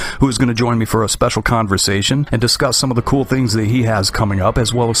Brothers, who is going to join me for a special conversation and discuss some of the cool things that he has coming up,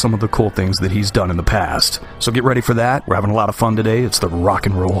 as well as some of the cool things that he's done in the past. So get ready for that. We're having a lot of fun today. It's the Rock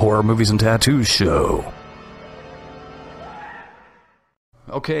and Roll Horror Movies and Tattoos Show.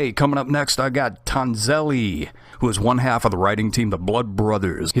 Okay, coming up next, I got Tonzelli, who is one half of the writing team, the Blood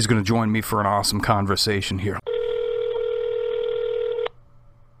Brothers. He's going to join me for an awesome conversation here.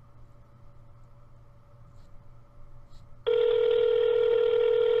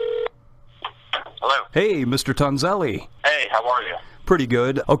 Hello. Hey, Mr. Tonzelli. Hey, how are you? Pretty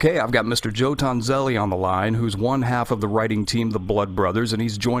good. Okay, I've got Mr. Joe Tonzelli on the line, who's one half of the writing team, the Blood Brothers, and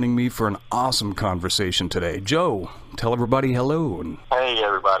he's joining me for an awesome conversation today. Joe, tell everybody hello. Hey,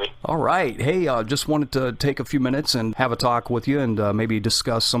 everybody. All right. Hey, just wanted to take a few minutes and have a talk with you and maybe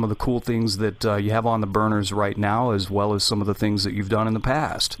discuss some of the cool things that you have on the burners right now, as well as some of the things that you've done in the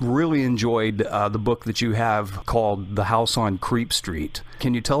past. Really enjoyed the book that you have called The House on Creep Street.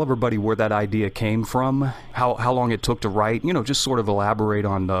 Can you tell everybody where that idea came from? How long it took to write? Just sort of elaborate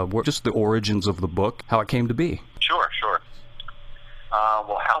on just the origins of the book, how it came to be. Sure.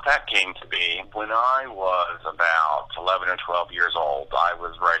 Well, how that came to be, when I was about 11 or 12 years old, I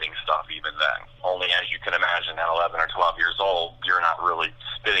was writing stuff even then. Only, as you can imagine, at 11 or 12 years old, you're not really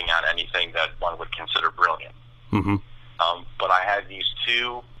spitting out anything that one would consider brilliant. Mm-hmm. But I had these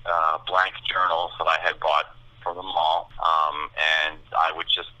two blank journals that I had bought from the mall, and I would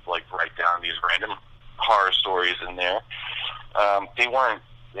just write down these random horror stories in there. They weren't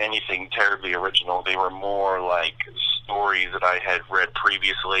anything terribly original. They were more like stories that I had read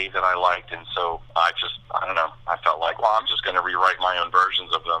previously that I liked, and so I don't know, I felt like, well, I'm just going to rewrite my own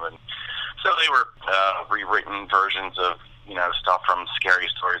versions of them. And so they were rewritten versions of, stuff from Scary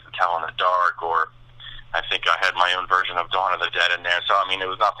Stories to Tell in the Dark, or I think I had my own version of Dawn of the Dead in there. So, it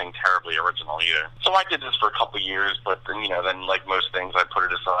was nothing terribly original either. So I did this for a couple of years, but then, then like most things, I put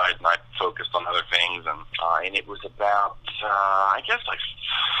it aside and I focused on other things. And it was about,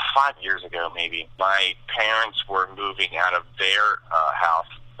 5 years ago, maybe. My parents were moving out of their house,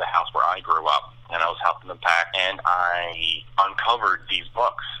 the house where I grew up, and I was helping them pack, and I uncovered these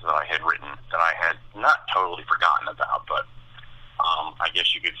books that I had written that I had not totally forgotten about, but I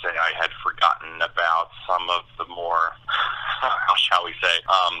guess you could say I had forgotten about some of the more, how shall we say,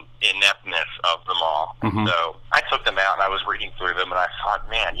 ineptness of them all. Mm-hmm. So I took them out and I was reading through them, and I thought,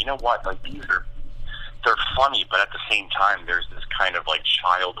 man, you know what? They're funny, but at the same time, there's this kind of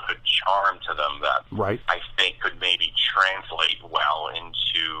childhood charm to them that right. I think could maybe translate well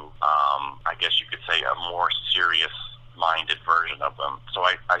into, I guess you could say, a more serious-minded version of them. So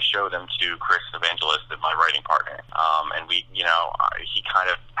I show them to Chris Evangelist, my writing partner, and we, he kind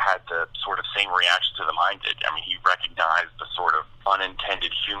of had the sort of same reaction to them I did. He recognized the sort of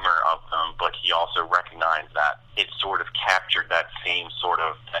unintended humor of them, but he also recognized that it sort of captured that same sort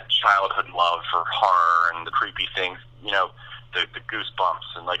of that childhood love for horror and the creepy things, the goosebumps,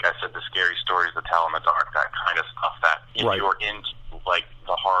 and like I said, the scary stories to tell in the dark, that kind of stuff that if right. you're into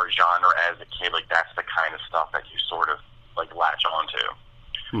the horror genre as a kid, that's the kind of stuff that you sort of latch onto.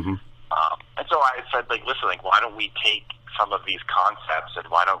 Mm-hmm. And so I said, listen, why don't we take some of these concepts and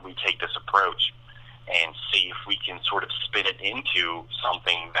why don't we take this approach and see if we can sort of spin it into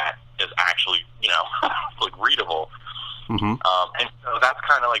something that is actually, readable. Mm-hmm. And so that's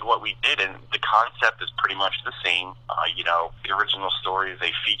kind of what we did, and the concept is pretty much the same. The original stories,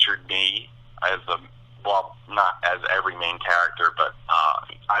 they featured me as the well, not as every main character, but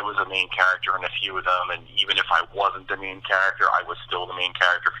I was a main character in a few of them, and even if I wasn't the main character, I was still the main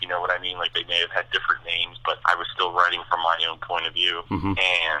character, if you know what I mean. Like, they may have had different names, but I was still writing from my own point of view.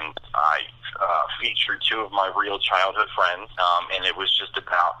 And I featured two of my real childhood friends, and it was just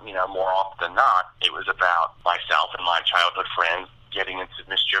about, more often than not, it was about myself and my childhood friends getting into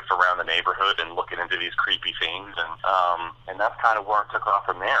mischief around the neighborhood and looking into these creepy things, and that's kind of where it took off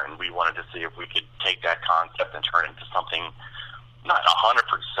from there. And we wanted to see if we could take that concept and turn it into something not 100%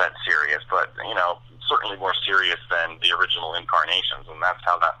 serious, but certainly more serious than the original incarnations, and that's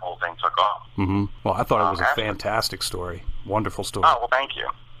how that whole thing took off. Well, I thought it was a fantastic story, wonderful story. Oh, well, thank you.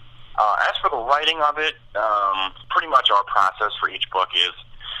 As for the writing of it, pretty much our process for each book is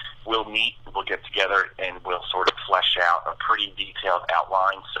we'll meet, we'll get together, and we'll sort of flesh out a pretty detailed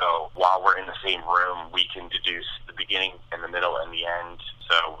outline. So while we're in the same room, we can deduce the beginning and the middle and the end.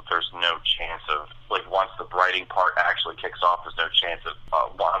 So there's no chance of, like, once the writing part actually kicks off, there's no chance of,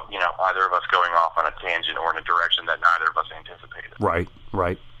 either of us going off on a tangent or in a direction that neither of us anticipated. Right.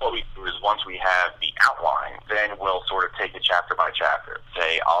 What we do is once we have the outline, then we'll sort of take it chapter by chapter.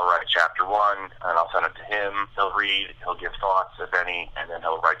 Say, I'll write chapter 1, and I'll send it to him. He'll read, he'll give thoughts, if any, and then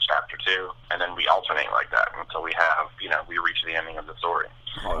he'll write chapter 2. And then we alternate like that until we have, we reach the ending of the story.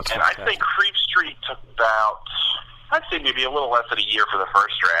 And I'd say Creep Street took about, I'd say maybe a little less than a year for the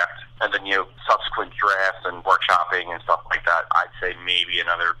first draft. And then, subsequent drafts and workshopping and stuff like that, I'd say maybe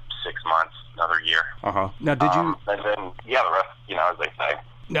another 6 months, another year. Now, did you... And then, the rest, as they say.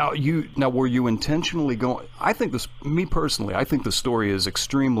 Now, were you intentionally going... I think me personally, I think the story is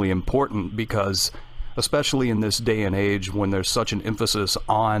extremely important because, especially in this day and age when there's such an emphasis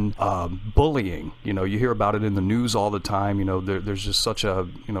on bullying, you hear about it in the news all the time, there's just such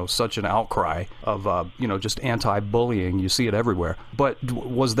an outcry of, just anti-bullying. You see it everywhere. But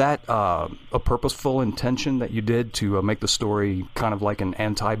was that a purposeful intention that you did to make the story kind of like an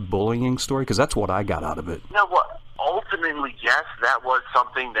anti-bullying story? Because that's what I got out of it. No, ultimately, yes, that was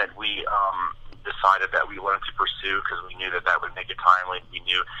something that we decided that we wanted to pursue because we knew that would make it timely. We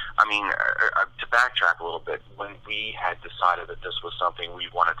knew, to backtrack a little bit, when we had decided that this was something we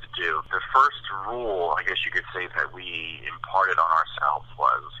wanted to do, the first rule, I guess you could say, that we imparted on ourselves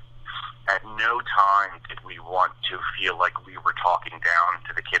was, at no time did we want to feel like we were talking down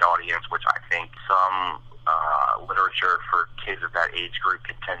to the kid audience, which I think some literature for kids of that age group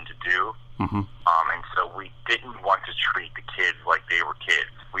can tend to do. And so we didn't want to treat the kids like they were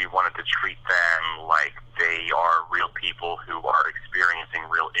kids. We wanted to treat them like they are real people who are experiencing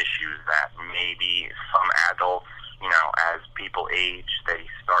real issues that maybe some adults, as people age, they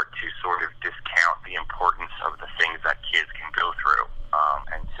start to sort of discount the importance of the things that kids can go through.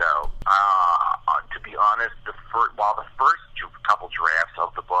 And so, to be honest, while the first couple drafts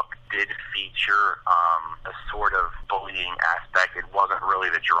of the book did feature a sort of bullying aspect, it wasn't really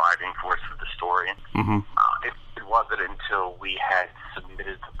the driving force of the story. It wasn't until we had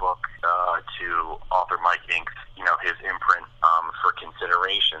submitted the book to author Mike Hicks, his imprint, for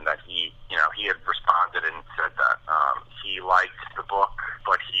consideration, that he had responded and said that he liked the book,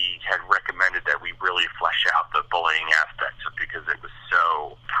 but he had recommended that we really flesh out the bullying aspect because it was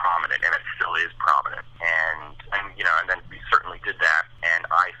so prominent, and it still is prominent. And then we certainly did that. And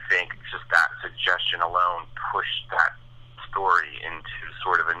I think just that suggestion alone pushed that story into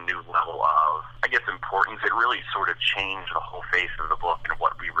sort of a new level of, I guess, importance. It really sort of changed the whole face of the book and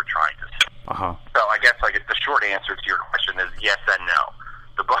what we were trying to say. So I guess the short answer to your question is yes and no.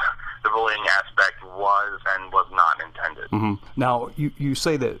 The bullying aspect was and was not intended. Now, you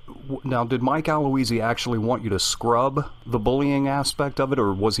say that... Now, did Mike Aloisi actually want you to scrub the bullying aspect of it,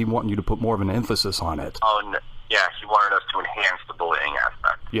 or was he wanting you to put more of an emphasis on it? Oh, no. Yeah, he wanted us to enhance the bullying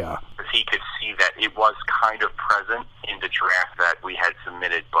aspect. Yeah. Because he could see that it was kind of present in the draft that we had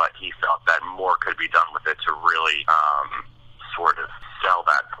submitted, but he felt that more could be done with it to really sort of sell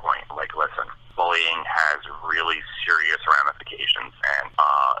that point. Like, listen, bullying has really serious ramifications, and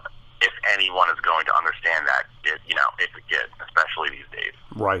if anyone is going to understand that, it's a kid, especially these days.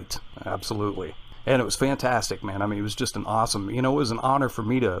 Right, absolutely. And it was fantastic, man. It was just an awesome, it was an honor for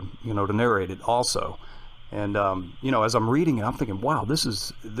me to, to narrate it also. And, as I'm reading it, I'm thinking, wow, this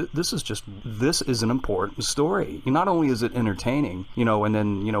is an important story. Not only is it entertaining, and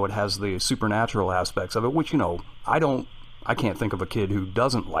then, it has the supernatural aspects of it, which, I can't think of a kid who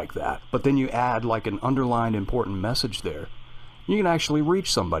doesn't like that. But then you add like an underlined important message there. you can actually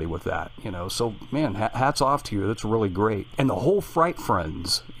reach somebody with that, you know. So, man, hats off to you. That's really great. And the whole Fright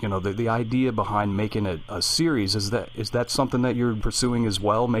Friends, you know, the idea behind making it a series, is that something that you're pursuing as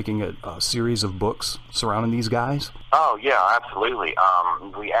well, making it a series of books surrounding these guys? Oh, yeah, absolutely.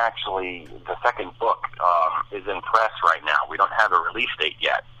 We actually, the second book is in press right now. We don't have a release date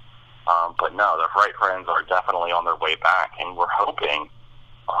yet. But no, the Fright Friends are definitely on their way back, and we're hoping,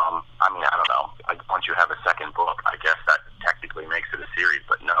 I mean, I don't know, once you have a second book, I guess that technically makes it a series,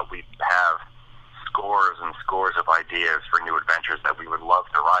 but no, we have scores and scores of ideas for new adventures that we would love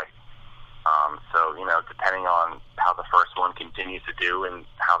to write. So, you know, depending on how the first one continues to do and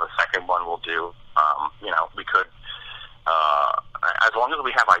how the second one will do, you know, we could, as long as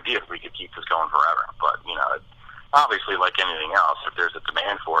we have ideas, we could keep this going forever. But, you know, obviously, like anything else, if there's a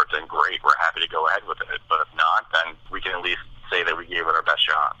demand for it, then great, we're happy to go ahead with it. But if not, then we can at least say that we gave it our best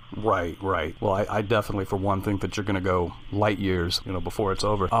shot. Right. Well, I definitely, for one, think that you're going to go light years, you know, before it's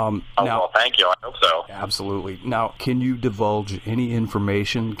over. Now, well, thank you. I hope so. Absolutely. Now, can you divulge any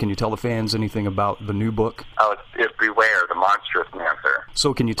information? Can you tell the fans anything about the new book? Oh, it's Beware, the Monstrous Dancer.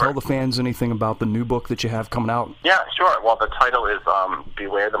 So can you tell the fans anything about the new book that you have coming out? Yeah, sure. Well, the title is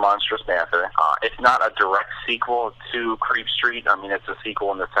Beware the Monstrous Dancer. It's not a direct sequel to Creep Street. I mean, it's a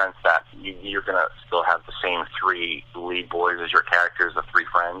sequel in the sense that you're going to still have the same three lead boys as your characters, the three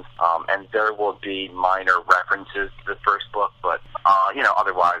friends. And there will be minor references to the first book, but, you know,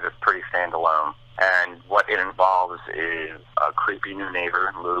 otherwise it's pretty standalone. And what it involves is a creepy new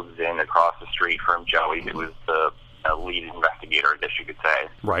neighbor moves in across the street from Joey, who is the lead investigator, I guess you could say.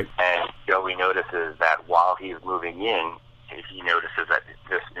 Right. And Joey notices that while he's moving in, he notices that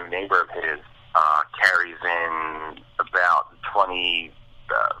this new neighbor of his carries in about 20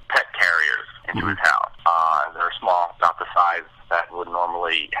 pet carriers into his house. They're small, about the size that would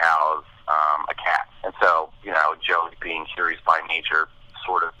normally house a cat. And so, you know, Joey, being curious by nature,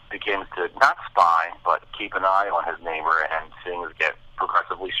 sort of begins to not spy, but keep an eye on his neighbor, and things get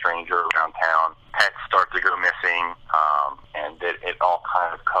progressively stranger around town. Pets start to go missing, and it all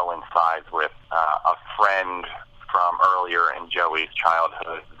kind of coincides with a friend from earlier in Joey's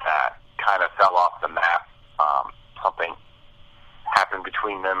childhood that kind of fell off the map. Something happened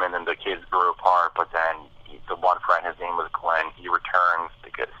between them, and then the kids grew apart, but then the one friend, his name was Glenn, he returns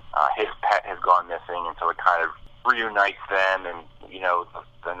because his pet has gone missing, and so it kind of reunites them, and, you know,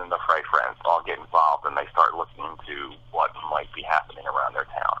 then the Fright Friends all get involved, and they start looking into what might be happening around their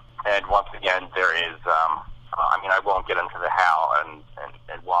town. And once again, there is, I mean, I won't get into the how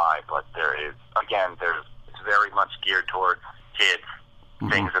and why, but there is, again, it's very much geared towards kids,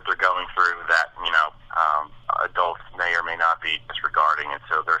 things that they're going through that, you know, adults may or may not be disregarding, and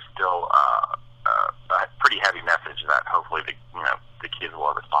so there's still a pretty heavy message that hopefully the kids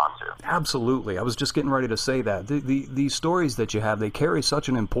will respond to. Absolutely. I was just getting ready to say that. These stories that you have, they carry such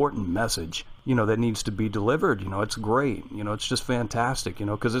an important message, you know, that needs to be delivered. You know, it's great. You know, it's just fantastic, you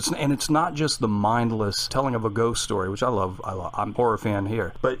know, because it's not just the mindless telling of a ghost story, which I love. I'm a horror fan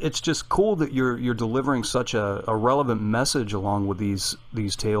here. But it's just cool that you're delivering such a relevant message along with these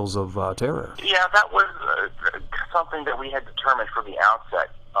tales of terror. Yeah, that was something that we had determined from the outset.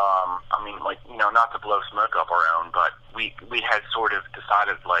 I mean, like, you know, not to blow smoke up our own, but we had sort of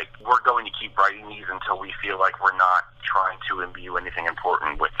decided, like, we're going to keep writing these until we feel like we're not trying to imbue anything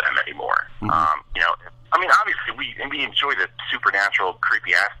important with them anymore. You know, I mean, obviously we enjoy the supernatural,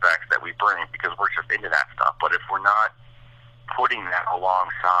 creepy aspects that we bring because we're just into that stuff. But if we're not putting that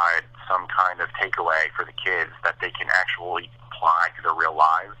alongside some kind of takeaway for the kids that they can actually apply to their real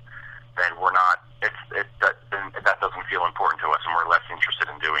lives, then we're not. That doesn't feel important to us, and we're less interested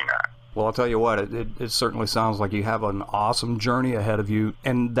in doing that. Well, I'll tell you what, it certainly sounds like you have an awesome journey ahead of you,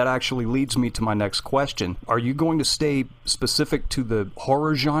 and that actually leads me to my next question. Are you going to stay specific to the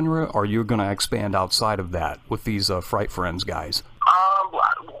horror genre, or are you going to expand outside of that with these Fright Friends guys?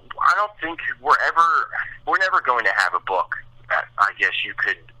 I don't think we're never going to have a book that I guess you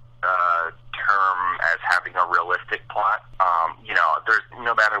could term as having a realistic plot. You know, there's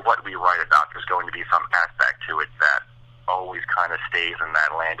no matter what we write about, there's going to be some aspect to it that always kind of stays in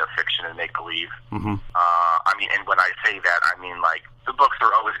that land of fiction and make-believe. I mean, and when I say that, I mean, like, the books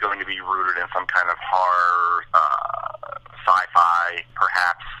are always going to be rooted in some kind of horror, sci-fi,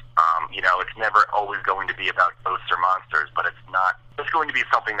 perhaps. You know, it's never always going to be about ghosts or monsters, but it's going to be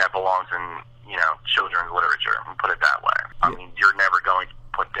something that belongs in, you know, children's literature, and put it that way. I mean, you're never going to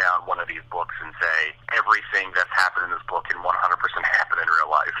put down one of these books and say everything that's happened in this book can 100% happen in real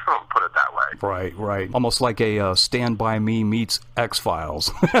life. Put it that way. Right. Almost like a Stand By Me meets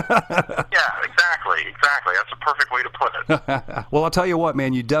X-Files. Yeah, exactly. Exactly. That's a perfect way to put it. Well, I'll tell you what,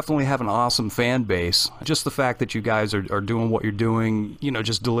 man, you definitely have an awesome fan base. Just the fact that you guys are doing what you're doing,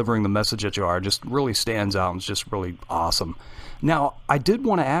 just delivering the message that you are, just really stands out and it's just really awesome. Now, I did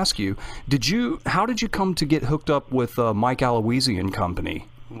want to ask you, how did you come to get hooked up with Mike Aloisi and Company?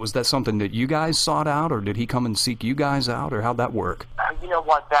 Was that something that you guys sought out, or did he come and seek you guys out, or how'd that work? You know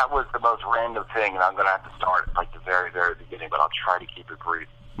what? That was the most random thing, and I'm going to have to start at like the very, very beginning, but I'll try to keep it brief.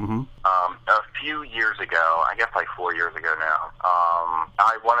 Mm-hmm. A few years ago, I guess like 4 years ago now,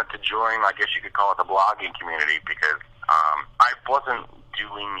 I wanted to join, I guess you could call it the blogging community, because I wasn't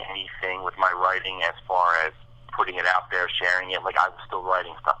doing anything with my writing as far as putting it out there, sharing it. Like, I was still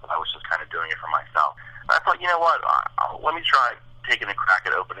writing stuff, but I was just kind of doing it for myself. And I thought, you know what, let me try taking a crack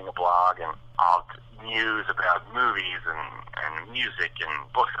at opening a blog, and I'll muse about movies and music and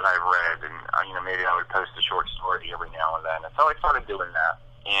books that I've read, and maybe I would post a short story every now and then. And so I started doing that,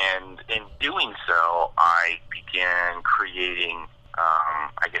 and in doing so, I began creating,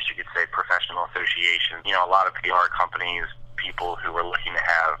 I guess you could say, professional associations. A lot of PR companies, people who were looking to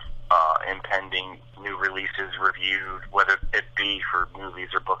have impending new releases reviewed, whether it be for movies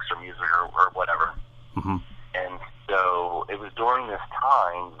or books or music or whatever. Mm-hmm. And so it was during this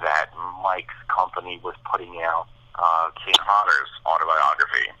time that Mike's company was putting out Kane Hodder's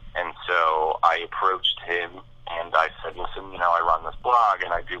autobiography. And so I approached him and I said, listen, I run this blog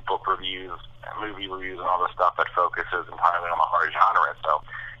and I do book reviews and movie reviews and all this stuff that focuses entirely on the horror genre.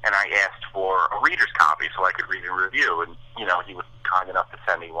 And I asked for a reader's copy so I could read and review. And, he was kind enough to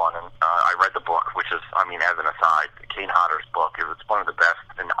send me one. And I read the book, which is, as an aside, Kane Hodder's book. It's one of the best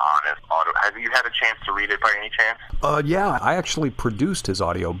and honest audio. Have you had a chance to read it by any chance? Yeah, I actually produced his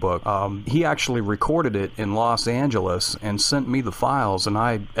audiobook. He actually recorded it in Los Angeles and sent me the files, and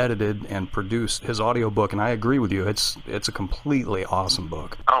I edited and produced his audiobook, and I agree with you. It's a completely awesome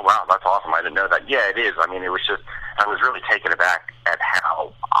book. Oh, wow, that's awesome. I didn't know that. Yeah, it is. It was just, I was really taken aback at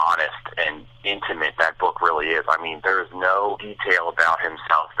how honest and intimate that book really is. There is no detail about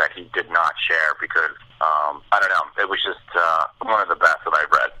himself that he did not share because, I don't know, it was just one of the best that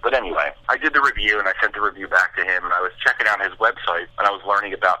I've read. But anyway, I did the review and I sent the review back to him, and I was checking out his website and I was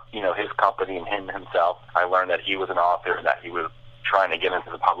learning about, his company and him himself. I learned that he was an author and that he was trying to get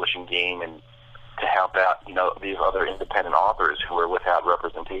into the publishing game and to help out, these other independent authors who were without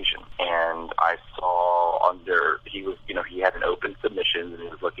representation. And I saw he had an open submission and he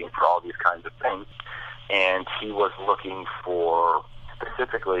was looking for all these kinds of things. And he was looking for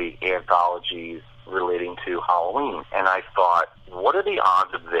specifically anthologies relating to Halloween. And I thought, what are the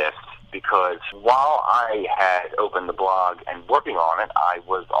odds of this? Because while I had opened the blog and working on it, I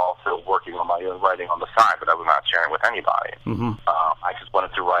was also working on my own writing on the side, but I was not sharing with anybody. Mm-hmm. I just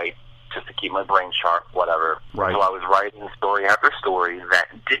wanted to write just to keep my brain sharp, whatever. Right. So I was writing story after story that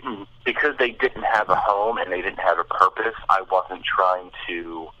because they didn't have a home and they didn't have a purpose, I wasn't trying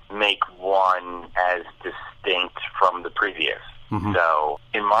to make one as distinct from the previous. Mm-hmm. So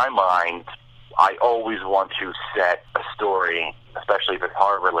in my mind, I always want to set a story, especially if it's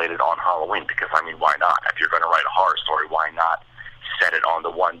horror related, on Halloween, because why not? If you're going to write a horror story, why not set it on the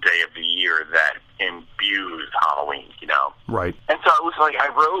one day of the year that imbues Halloween, Right. And so it was like I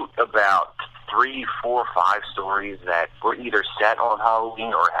wrote about 3, 4, 5 stories that were either set on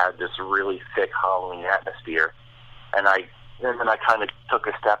Halloween or had this really thick Halloween atmosphere. And then I kind of took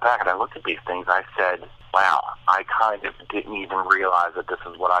a step back and I looked at these things. I said, wow, I kind of didn't even realize that this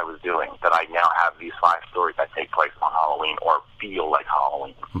is what I was doing, that I now have these 5 stories that take place on Halloween or feel like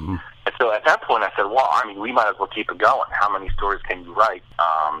Halloween. Mm-hmm. And so at that point I said, well, we might as well keep it going. How many stories can you write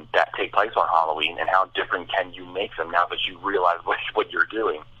that take place on Halloween, and how different can you make them now that you realize what you're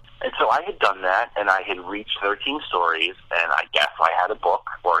doing? And so I had done that, and I had reached 13 stories, and I guess I had a book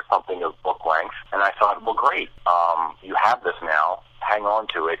or something of book length. And I thought, well, great, you have this now. Hang on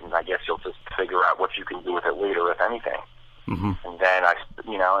to it, and I guess you'll just figure out what you can do with it later, if anything. Mm-hmm. And then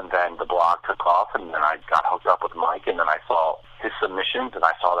and then the blog took off, and then I got hooked up with Mike, and then I saw his submissions, and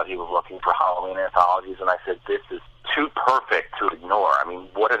I saw that he was looking for Halloween anthologies, and I said, this is too perfect to ignore.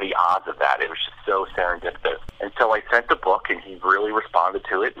 What are the odds of that? It was just so serendipitous. And so I sent the book, and he really responded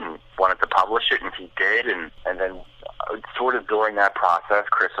to it and wanted to publish it, and he did. And then sort of during that process,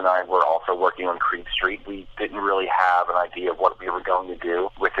 Chris and I were also working on Creed Street. We didn't really have an idea of what we were going to do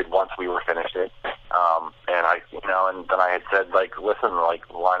with it once we were finished it. And then I had said, listen,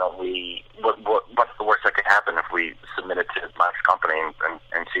 why don't we, what's the worst that could happen if we submit it to Mike's company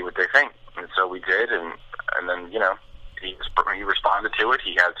and see what they think? And so we did, and then, he responded to it.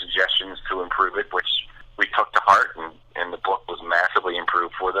 He had suggestions to improve it, which we took to heart, and the book was massively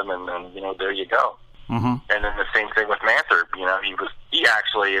improved for them, and then, there you go. Mm-hmm. And then the same thing with Manther. He he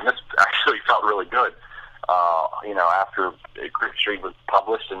actually, and this actually felt really good, after Creep Street was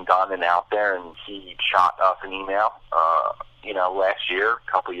published and done and out there, and he shot us an email, last year,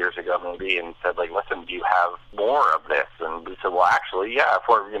 a couple years ago maybe, and said, like, listen, do you have more of this? And we said, well, actually, yeah,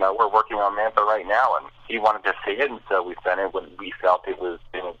 we're working on Mantha right now, and he wanted to see it, and so we sent it when we felt it was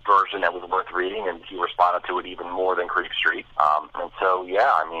in a version that was worth reading, and he responded to it even more than Creep Street. And so,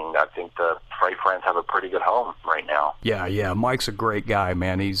 yeah, I mean, I think the Fray Friends have a pretty good home right now. Yeah, Mike's a great guy,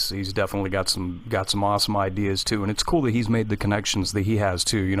 man. He's definitely got some awesome ideas too, and it's cool that he's made the connections that he has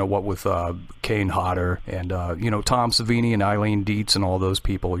too. What with Kane, Hodder, and Tom Savini and Eileen Dietz and all those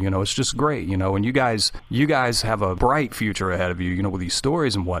people. It's just great. And you guys have a bright future ahead of you. With these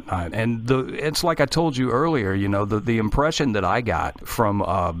stories and whatnot. And it's like I told you earlier. The impression that I got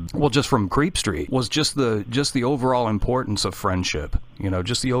from just from Creep Street was just the overall importance of friendship.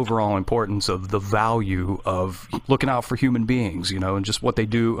 Just the overall importance of the value of looking out for human beings, and just what they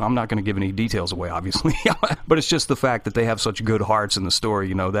do. I'm not going to give any details away, obviously, but it's just the fact that they have such good hearts in the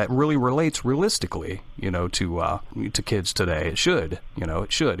story, that really relates realistically, to kids today. It should,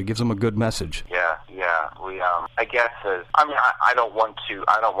 it gives them a good message. Yeah. We, I guess, I don't want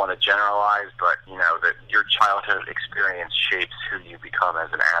to generalize, but that your childhood experience shapes who you become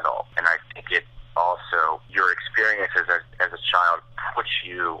as an adult, and I think it also, your experiences as a child puts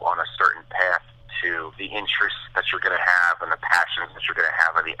you on a certain path to the interests that you're going to have and the passions that you're going to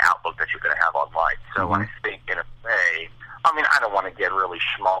have and the outlook that you're going to have on life. So I think, in a way, I don't want to get really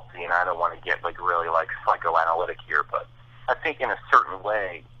schmaltzy, and I don't want to get really psychoanalytic here, but I think in a certain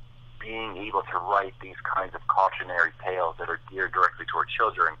way, being able to write these kinds of cautionary tales that are geared directly toward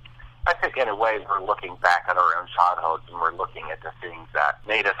children, I think in a way we're looking back at our own childhoods, and we're looking at the things that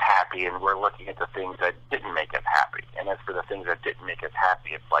made us happy, and we're looking at the things that didn't make us happy. And as for the things that didn't make us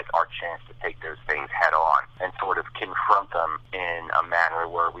happy, it's like our chance to take those things head on and sort of confront them in a manner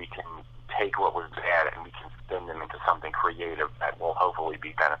where we can take what was bad and we can spin them into something creative that will hopefully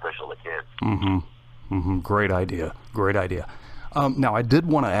be beneficial to kids. Great idea. Now, I did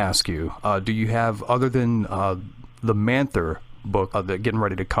want to ask you, do you have, other than the Mantha book that's getting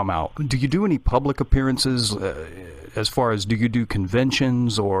ready to come out, do you do any public appearances, as far as, do you do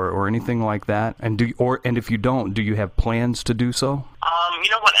conventions or anything like that? And if you don't, do you have plans to do so? You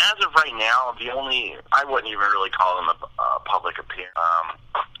know what, as of right now, I wouldn't even really call them a public appearance.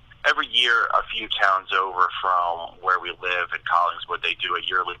 Every year, a few towns over from where we live in Collingswood, they do a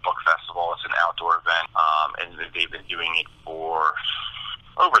yearly book festival. It's an outdoor event, and they've been doing it for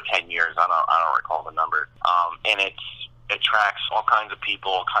over 10 years. I don't recall the number. And it attracts all kinds of people,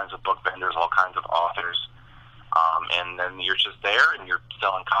 all kinds of book vendors, all kinds of authors. And then you're just there, and you're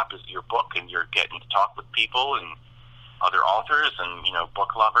selling copies of your book, and you're getting to talk with people and other authors and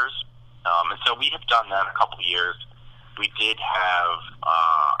book lovers. And so we have done that a couple of years. We did have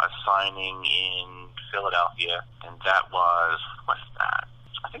a signing in Philadelphia, and that was, what's that?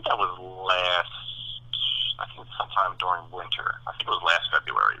 I think that was sometime during winter. I think it was last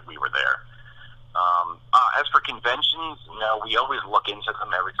February we were there. As for conventions, we always look into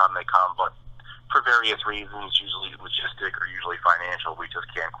them every time they come, but for various reasons, usually logistic or usually financial, we just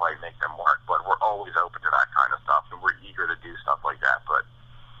can't quite make them work. But we're always open to that kind of stuff, and we're eager to do stuff like that. But,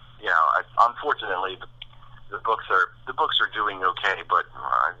 unfortunately, the books are doing okay, but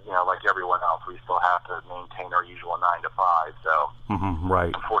like everyone else, we still have to maintain our usual 9 to 5. So,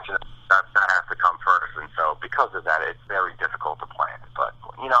 right. Unfortunately, that has to come first, and so because of that, it's very difficult to plan. But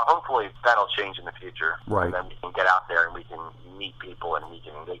hopefully that'll change in the future. Right. And then we can get out there and we can meet people and we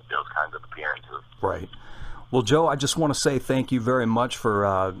can make those kinds of appearances. Right. Well, Joe, I just want to say thank you very much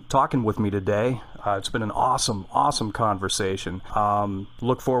for talking with me today. It's been an awesome conversation.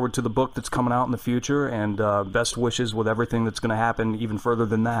 Look forward to the book that's coming out in the future, and best wishes with everything that's going to happen even further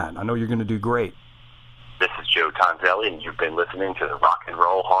than that. I know you're going to do great. This is Joe Tonzelli, and you've been listening to the Rock and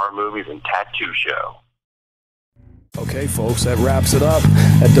Roll Horror Movies and Tattoo Show. Okay, folks, that wraps it up.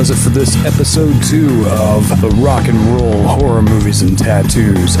 That does it for this episode 2 of the Rock and Roll Horror Movies and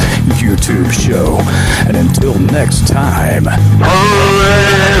Tattoos YouTube show. And until next time...